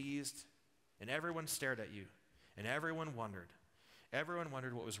diseased, and everyone stared at you, and everyone wondered. Everyone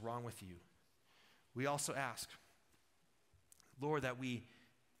wondered what was wrong with you. We also ask, Lord, that we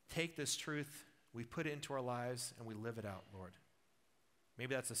take this truth, we put it into our lives, and we live it out, Lord.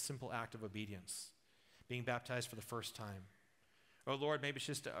 Maybe that's a simple act of obedience, being baptized for the first time. Or Lord, maybe it's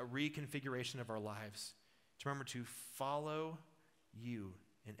just a reconfiguration of our lives to remember to follow you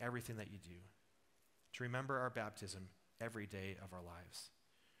in everything that you do, to remember our baptism every day of our lives.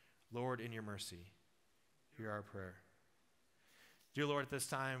 Lord, in your mercy, hear our prayer. Dear Lord, at this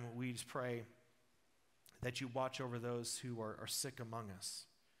time, we just pray that you watch over those who are sick among us.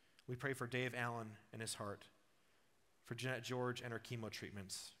 We pray for Dave Allen and his heart, for Jeanette George and her chemo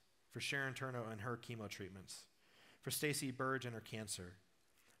treatments, for Sharon Turno and her chemo treatments, for Stacy Burge and her cancer,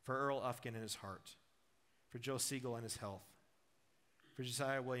 for Earl Ufkin and his heart, for Joe Siegel and his health, for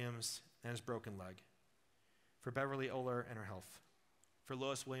Josiah Williams and his broken leg, for Beverly Oler and her health, for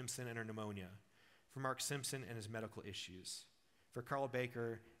Lois Williamson and her pneumonia, for Mark Simpson and his medical issues, for Carl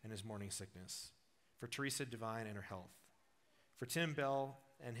Baker and his morning sickness, for Teresa Devine and her health, for Tim Bell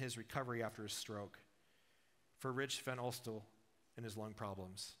and his recovery after his stroke, for Rich Van Olstel and his lung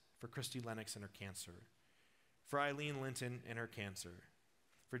problems, for Christy Lennox and her cancer, for Eileen Linton and her cancer,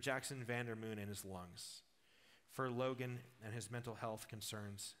 for Jackson Vandermoon and his lungs, for Logan and his mental health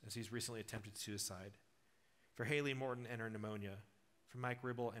concerns as he's recently attempted suicide, for Haley Morton and her pneumonia, for Mike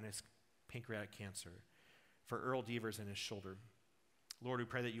Ribble and his pancreatic cancer, for Earl Devers and his shoulder. Lord, we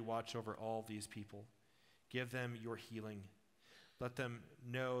pray that you watch over all these people. Give them your healing. Let them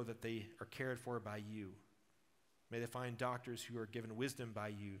know that they are cared for by you. May they find doctors who are given wisdom by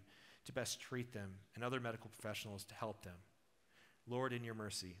you to best treat them, and other medical professionals to help them. Lord, in your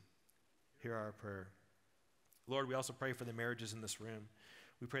mercy, hear our prayer. Lord, we also pray for the marriages in this room.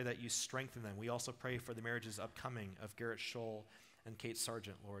 We pray that you strengthen them. We also pray for the marriages upcoming of Garrett Scholl and Kate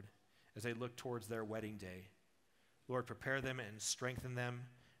Sargent, Lord, as they look towards their wedding day. Lord, prepare them and strengthen them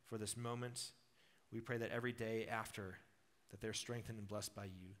for this moment. We pray that every day after, that they're strengthened and blessed by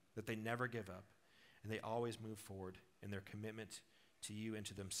you, that they never give up, and they always move forward in their commitment to you and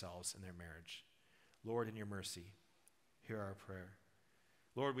to themselves in their marriage. Lord, in your mercy, hear our prayer.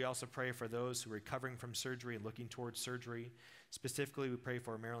 Lord, we also pray for those who are recovering from surgery and looking towards surgery. Specifically, we pray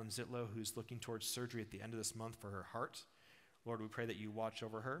for Marilyn Zitlow, who's looking towards surgery at the end of this month for her heart. Lord, we pray that you watch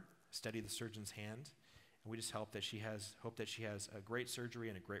over her, steady the surgeon's hand, and we just hope that she has a great surgery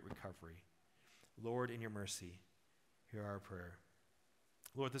and a great recovery. Lord, in your mercy, hear our prayer.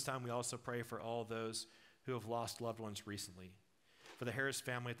 Lord, this time we also pray for all those who have lost loved ones recently, for the Harris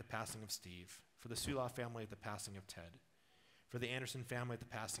family at the passing of Steve, for the Sula family at the passing of Ted, for the Anderson family at the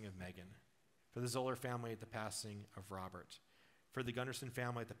passing of Megan, for the Zoller family at the passing of Robert, for the Gunderson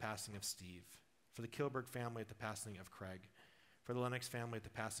family at the passing of Steve, for the Kilberg family at the passing of Craig, for the Lennox family at the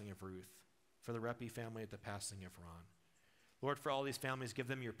passing of Ruth, for the Reppy family at the passing of Ron. Lord, for all these families, give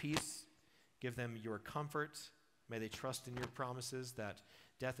them your peace, give them your comfort. May they trust in your promises that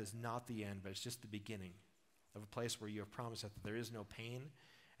death is not the end, but it's just the beginning of a place where you have promised that there is no pain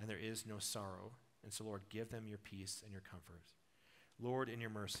and there is no sorrow. And so, Lord, give them your peace and your comfort. Lord, in your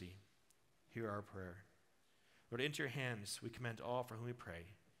mercy, hear our prayer. Lord, into your hands we commend all for whom we pray,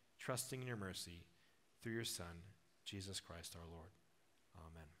 trusting in your mercy through your Son, Jesus Christ our Lord.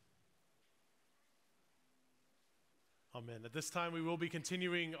 Amen. Amen. At this time, we will be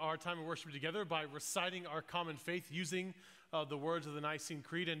continuing our time of worship together by reciting our common faith using the words of the Nicene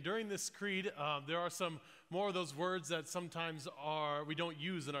Creed. And during this creed, there are some more of those words that sometimes we don't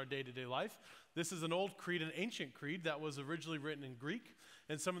use in our day-to-day life. This is an old creed, an ancient creed that was originally written in Greek.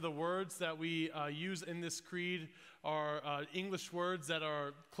 And some of the words that we use in this creed are English words that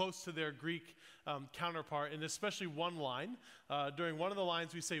are close to their Greek counterpart, and especially one line. During one of the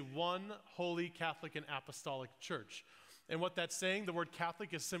lines, we say, "One holy Catholic and apostolic church." And what that's saying, the word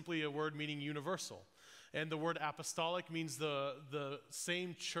Catholic is simply a word meaning universal. And the word apostolic means the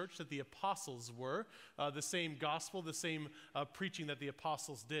same church that the apostles were, the same gospel, the same preaching that the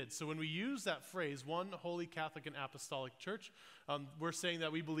apostles did. So when we use that phrase, one holy Catholic and apostolic church, we're saying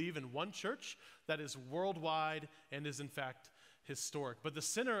that we believe in one church that is worldwide and is in fact historic. But the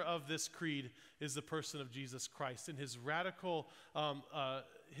center of this creed is the person of Jesus Christ and his radical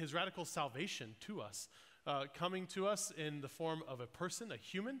salvation to us. Coming to us in the form of a person, a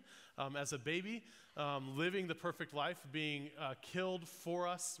human, as a baby, living the perfect life, being killed for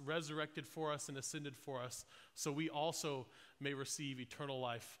us, resurrected for us, and ascended for us, so we also may receive eternal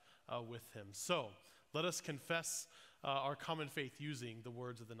life with him. So let us confess our common faith using the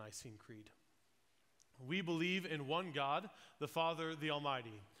words of the Nicene Creed. We believe in one God, the Father, the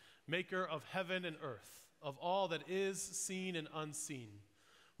Almighty, maker of heaven and earth, of all that is seen and unseen.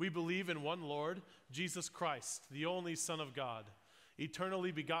 We believe in one Lord, Jesus Christ, the only Son of God,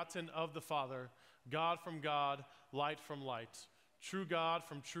 eternally begotten of the Father, God from God, light from light, true God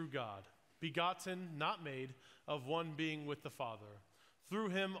from true God, begotten, not made, of one being with the Father. Through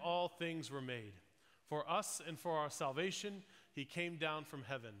him all things were made. For us and for our salvation, he came down from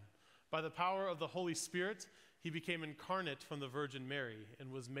heaven. By the power of the Holy Spirit, he became incarnate from the Virgin Mary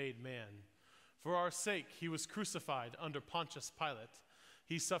and was made man. For our sake, he was crucified under Pontius Pilate.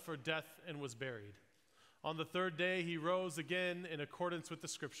 He suffered death and was buried. On the third day, he rose again in accordance with the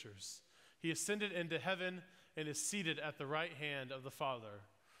Scriptures. He ascended into heaven and is seated at the right hand of the Father.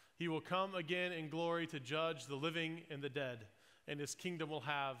 He will come again in glory to judge the living and the dead, and his kingdom will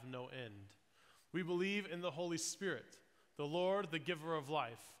have no end. We believe in the Holy Spirit, the Lord, the giver of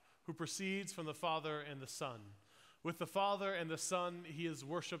life, who proceeds from the Father and the Son. With the Father and the Son, he is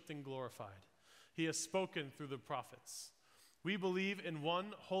worshiped and glorified. He has spoken through the prophets. We believe in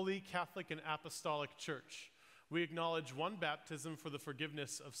one holy Catholic and apostolic church. We acknowledge one baptism for the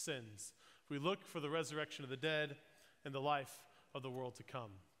forgiveness of sins. We look for the resurrection of the dead and the life of the world to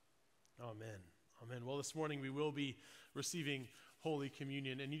come. Amen. Amen. Well, this morning we will be receiving Holy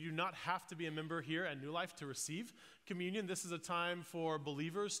Communion, and you do not have to be a member here at New Life to receive communion. This is a time for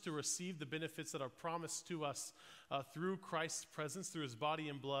believers to receive the benefits that are promised to us through Christ's presence, through his body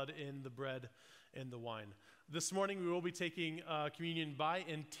and blood in the bread and the wine. This morning we will be taking communion by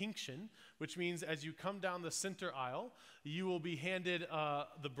intinction, which means as you come down the center aisle, you will be handed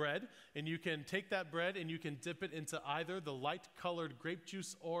the bread, and you can take that bread and you can dip it into either the light-colored grape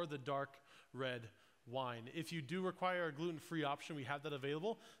juice or the dark red wine. If you do require a gluten-free option, we have that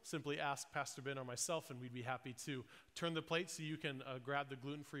available. Simply ask Pastor Ben or myself, and we'd be happy to turn the plate so you can grab the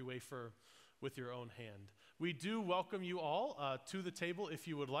gluten-free wafer with your own hand. We do welcome you all to the table if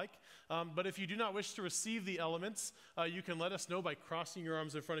you would like, but if you do not wish to receive the elements, you can let us know by crossing your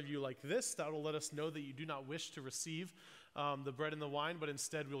arms in front of you like this. That will let us know that you do not wish to receive the bread and the wine, but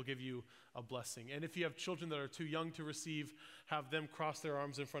instead we'll give you a blessing. And if you have children that are too young to receive, have them cross their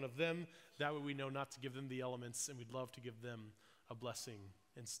arms in front of them. That way we know not to give them the elements, and we'd love to give them a blessing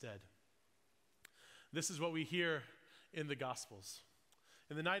instead. This is what we hear in the Gospels.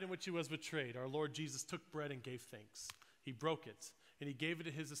 In the night in which he was betrayed, our Lord Jesus took bread and gave thanks. He broke it, and he gave it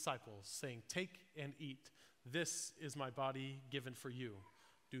to his disciples, saying, "Take and eat. This is my body given for you.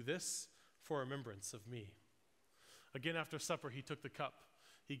 Do this for remembrance of me." Again, after supper, he took the cup.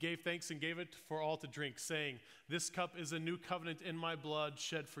 He gave thanks and gave it for all to drink, saying, "This cup is a new covenant in my blood,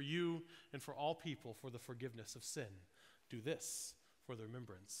 shed for you and for all people for the forgiveness of sin. Do this for the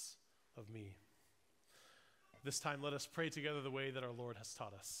remembrance of me." This time, let us pray together the way that our Lord has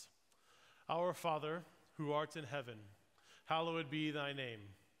taught us. Our Father, who art in heaven, hallowed be thy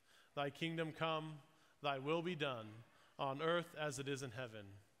name. Thy kingdom come, thy will be done, on earth as it is in heaven.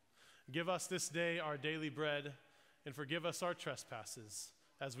 Give us this day our daily bread, and forgive us our trespasses,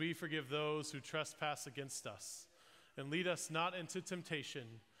 as we forgive those who trespass against us. And lead us not into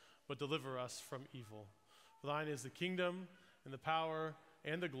temptation, but deliver us from evil. For thine is the kingdom, and the power,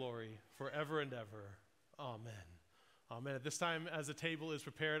 and the glory, forever and ever. Amen. Amen. At this time, as the table is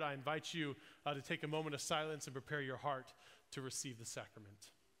prepared, I invite you to take a moment of silence and prepare your heart to receive the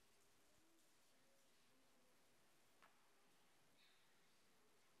sacrament.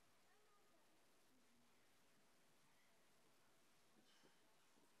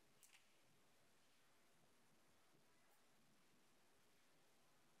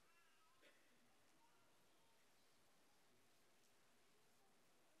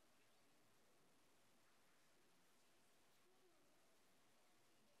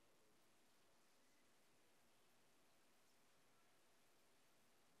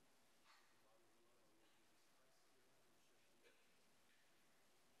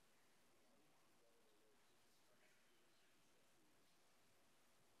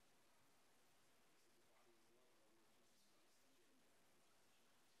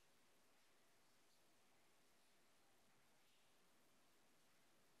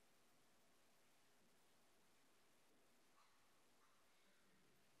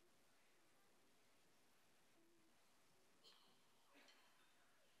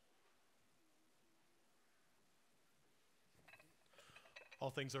 All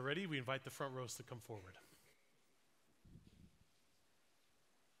things are ready. We invite the front rows to come forward.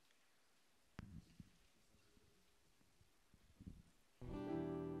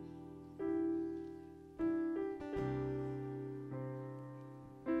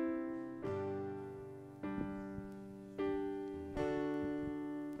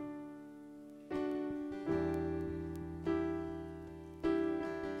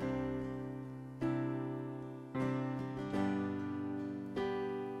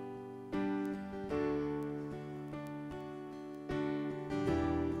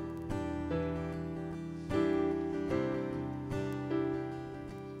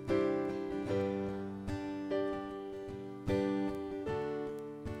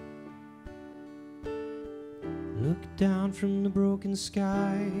 Look down from the broken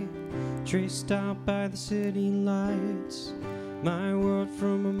sky, traced out by the city lights. My world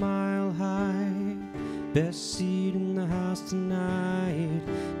from a mile high, best seat in the house tonight.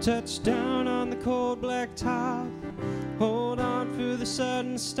 Touch down on the cold black top, hold on for the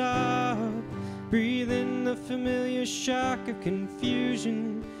sudden stop. Breathe in the familiar shock of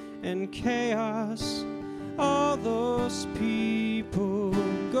confusion and chaos. All those people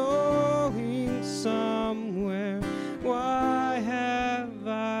going somewhere. Why have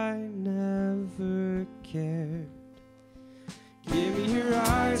I never cared? Give me your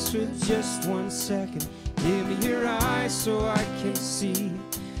eyes for just 1 second. Give me your eyes so I can see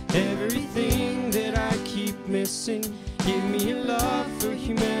everything that I keep missing. Give me your love for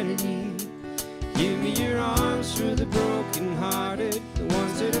humanity. Give me your arms for the broken-hearted, the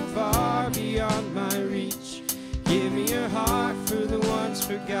ones that are far beyond my reach. Give me your heart for the ones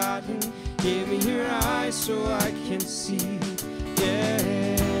forgotten. Give me your eyes so I can see. Yeah,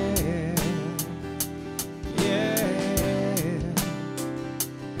 yeah, yeah,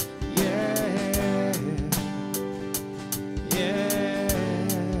 yeah.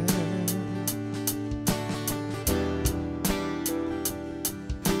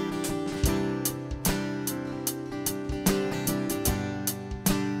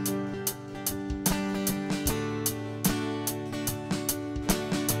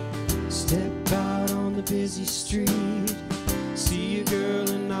 Step out on the busy street, see a girl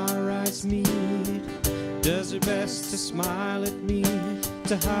and our eyes meet. Does her best to smile at me,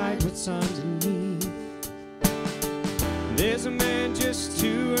 to hide what's underneath. There's a man just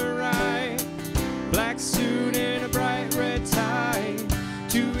to her right, black suit and a bright red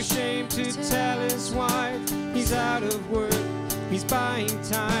buying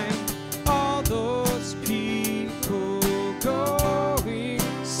time. All those people going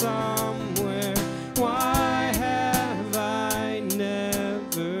somewhere. Why have I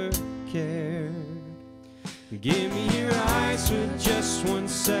never cared? Give me your eyes for just 1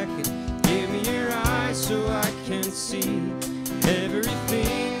 second. Give me your eyes so I can see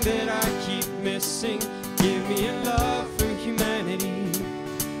everything that I keep missing. Give me your love for humanity.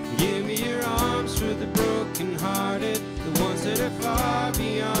 Give me your arms for the broken-hearted, the ones that are far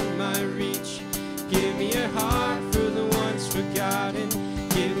beyond my reach. Give me your heart for the ones forgotten.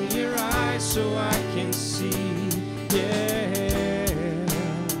 Give me your eyes so I can see. Yeah.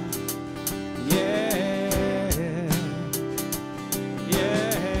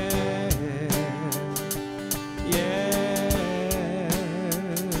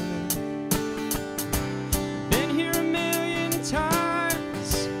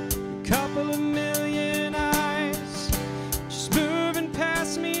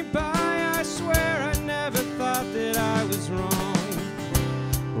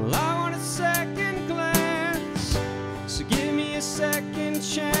 Second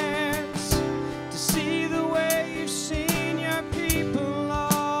chance to see the way you've seen your people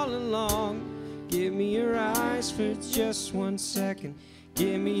all along. Give me your eyes for just 1 second.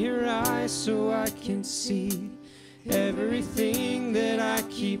 Give me your eyes so I can see everything that I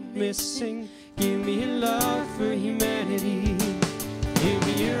keep missing. Give me your love for humanity. Give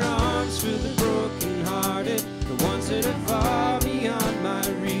me your arms for the broken-hearted, the ones that are far beyond my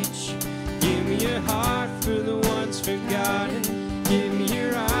reach. Give me your heart for the ones forgotten. Give me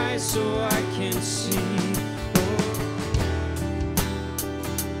your eyes so I can see.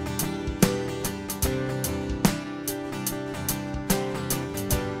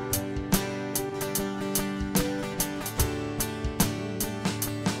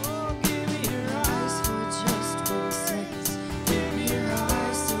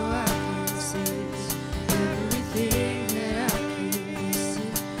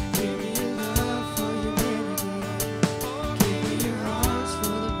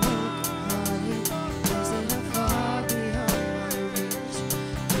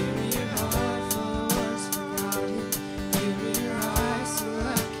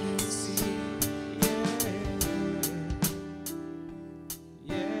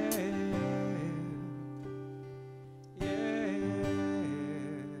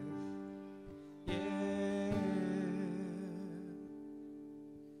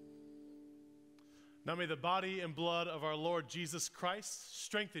 Now may the body and blood of our Lord Jesus Christ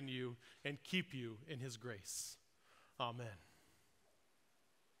strengthen you and keep you in his grace. Amen.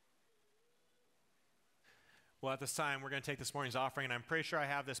 Well, at this time, we're going to take this morning's offering, and I'm pretty sure I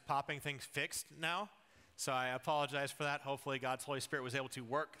have this popping thing fixed now, so I apologize for that. Hopefully, God's Holy Spirit was able to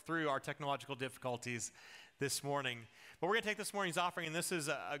work through our technological difficulties this morning. But we're going to take this morning's offering, and this is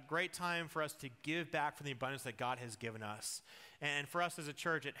a great time for us to give back from the abundance that God has given us. And for us as a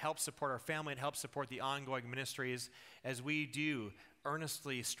church, it helps support our family. It helps support the ongoing ministries as we do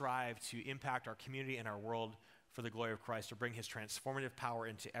earnestly strive to impact our community and our world for the glory of Christ, to bring his transformative power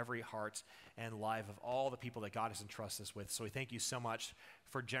into every heart and life of all the people that God has entrusted us with. So we thank you so much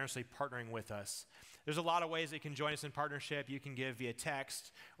for generously partnering with us. There's a lot of ways that you can join us in partnership. You can give via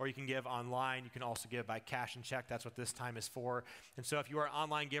text, or you can give online. You can also give by cash and check. That's what this time is for. And so if you are an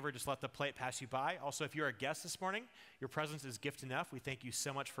online giver, just let the plate pass you by. Also, if you're a guest this morning, your presence is gift enough. We thank you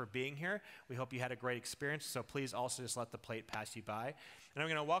so much for being here. We hope you had a great experience. So please also just let the plate pass you by. And I'm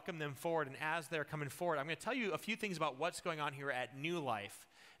going to welcome them forward. And as they're coming forward, I'm going to tell you a few things about what's going on here at New Life.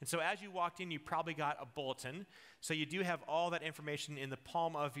 And so as you walked in, you probably got a bulletin. So you do have all that information in the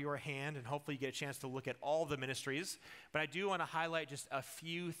palm of your hand, and hopefully you get a chance to look at all the ministries. But I do want to highlight just a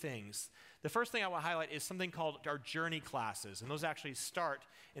few things. The first thing I want to highlight is something called our journey classes. And those actually start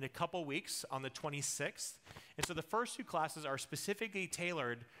in a couple weeks on the 26th. And so the first two classes are specifically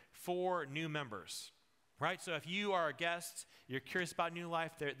tailored for new members. Right, so if you are a guest, you're curious about New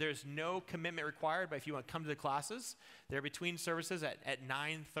Life, there's no commitment required, but if you want to come to the classes, they're between services at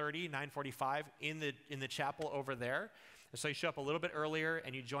 9:30, 9:45 in the chapel over there. And so you show up a little bit earlier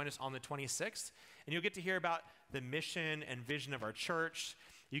and you join us on the 26th, and you'll get to hear about the mission and vision of our church.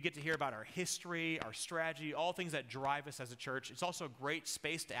 You get to hear about our history, our strategy, all things that drive us as a church. It's also a great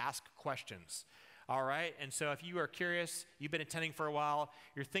space to ask questions. All right, and so if you are curious, you've been attending for a while,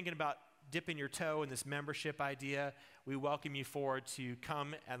 you're thinking about dipping your toe in this membership idea, we welcome you forward to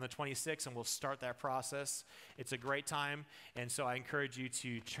come on the 26th, and we'll start that process. It's a great time, and so I encourage you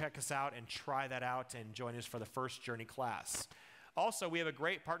to check us out and try that out and join us for the first journey class. Also, we have a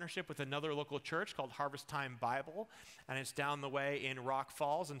great partnership with another local church called Harvest Time Bible, and it's down the way in Rock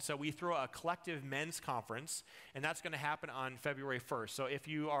Falls. And so we throw a collective men's conference, and that's going to happen on February 1st. So if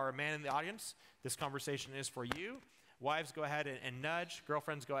you are a man in the audience, this conversation is for you. Wives, go ahead and nudge.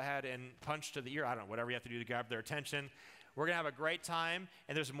 Girlfriends, go ahead and punch to the ear. I don't know, whatever you have to do to grab their attention. We're going to have a great time,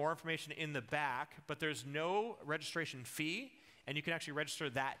 and there's more information in the back, but there's no registration fee. And you can actually register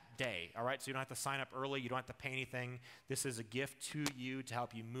that day, all right? So you don't have to sign up early. You don't have to pay anything. This is a gift to you to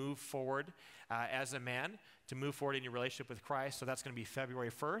help you move forward as a man, to move forward in your relationship with Christ. So that's going to be February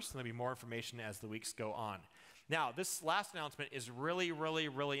 1st, and there'll be more information as the weeks go on. Now, this last announcement is really, really,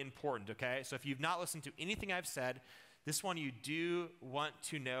 really important, okay? So if you've not listened to anything I've said, this one you do want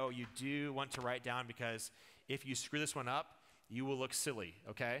to know, you do want to write down, because if you screw this one up, you will look silly,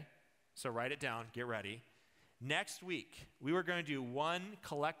 okay? So write it down, get ready. Next week, we were going to do one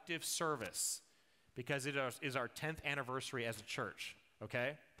collective service because it is our 10th anniversary as a church,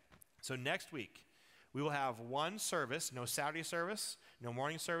 okay? So next week, we will have one service, no Saturday service, no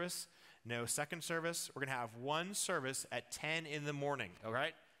morning service, no second service. We're going to have one service at 10 in the morning, all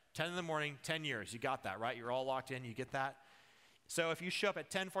right? 10 in the morning, 10 years. You got that, right? You're all locked in. You get that? So if you show up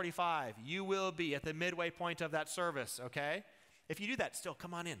at 10:45, you will be at the midway point of that service, okay? If you do that, still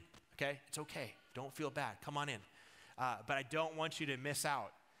come on in, okay? It's okay. Don't feel bad. Come on in. But I don't want you to miss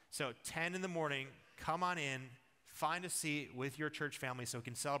out. So 10 in the morning, come on in, find a seat with your church family so we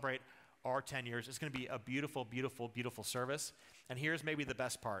can celebrate our 10 years. It's going to be a beautiful, beautiful, beautiful service. And here's maybe the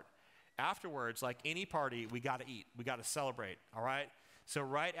best part. Afterwards, like any party, we got to eat. We got to celebrate, all right? So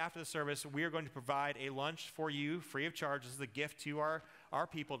right after the service, we are going to provide a lunch for you free of charge. This is a gift to our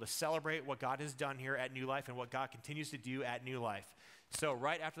people to celebrate what God has done here at New Life and what God continues to do at New Life. So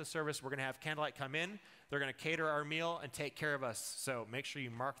right after the service, we're going to have Candlelight come in. They're going to cater our meal and take care of us. So make sure you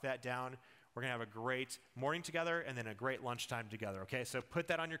mark that down. We're going to have a great morning together and then a great lunchtime together, okay? So put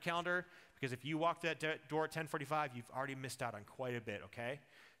that on your calendar, because if you walk that door at 10:45, you've already missed out on quite a bit, okay?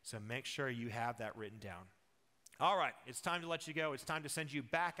 So make sure you have that written down. All right, it's time to let you go. It's time to send you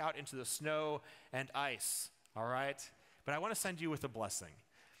back out into the snow and ice, all right? But I want to send you with a blessing.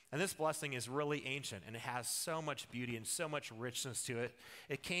 And this blessing is really ancient, and it has so much beauty and so much richness to it.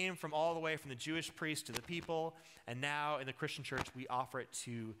 It came from all the way from the Jewish priest to the people, and now in the Christian church, we offer it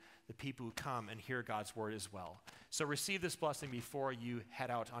to the people who come and hear God's word as well. So receive this blessing before you head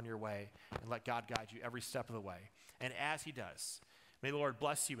out on your way, and let God guide you every step of the way. And as he does, may the Lord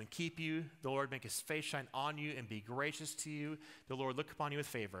bless you and keep you. The Lord make his face shine on you and be gracious to you. The Lord look upon you with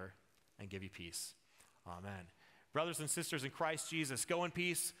favor and give you peace. Amen. Brothers and sisters in Christ Jesus, go in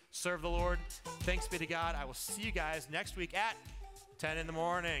peace, serve the Lord. Thanks be to God. I will see you guys next week at 10 in the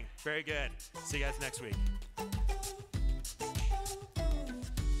morning. Very good. See you guys next week.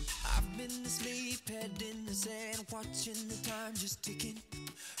 I've been asleep, head in the sand, watching the time just ticking.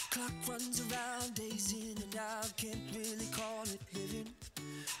 Clock runs around, days in and out, can't really call it living.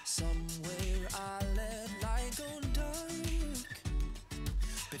 Somewhere I let light go dark,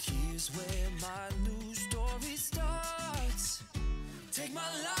 but here's where my new story starts. Take my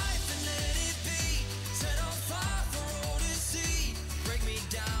life and let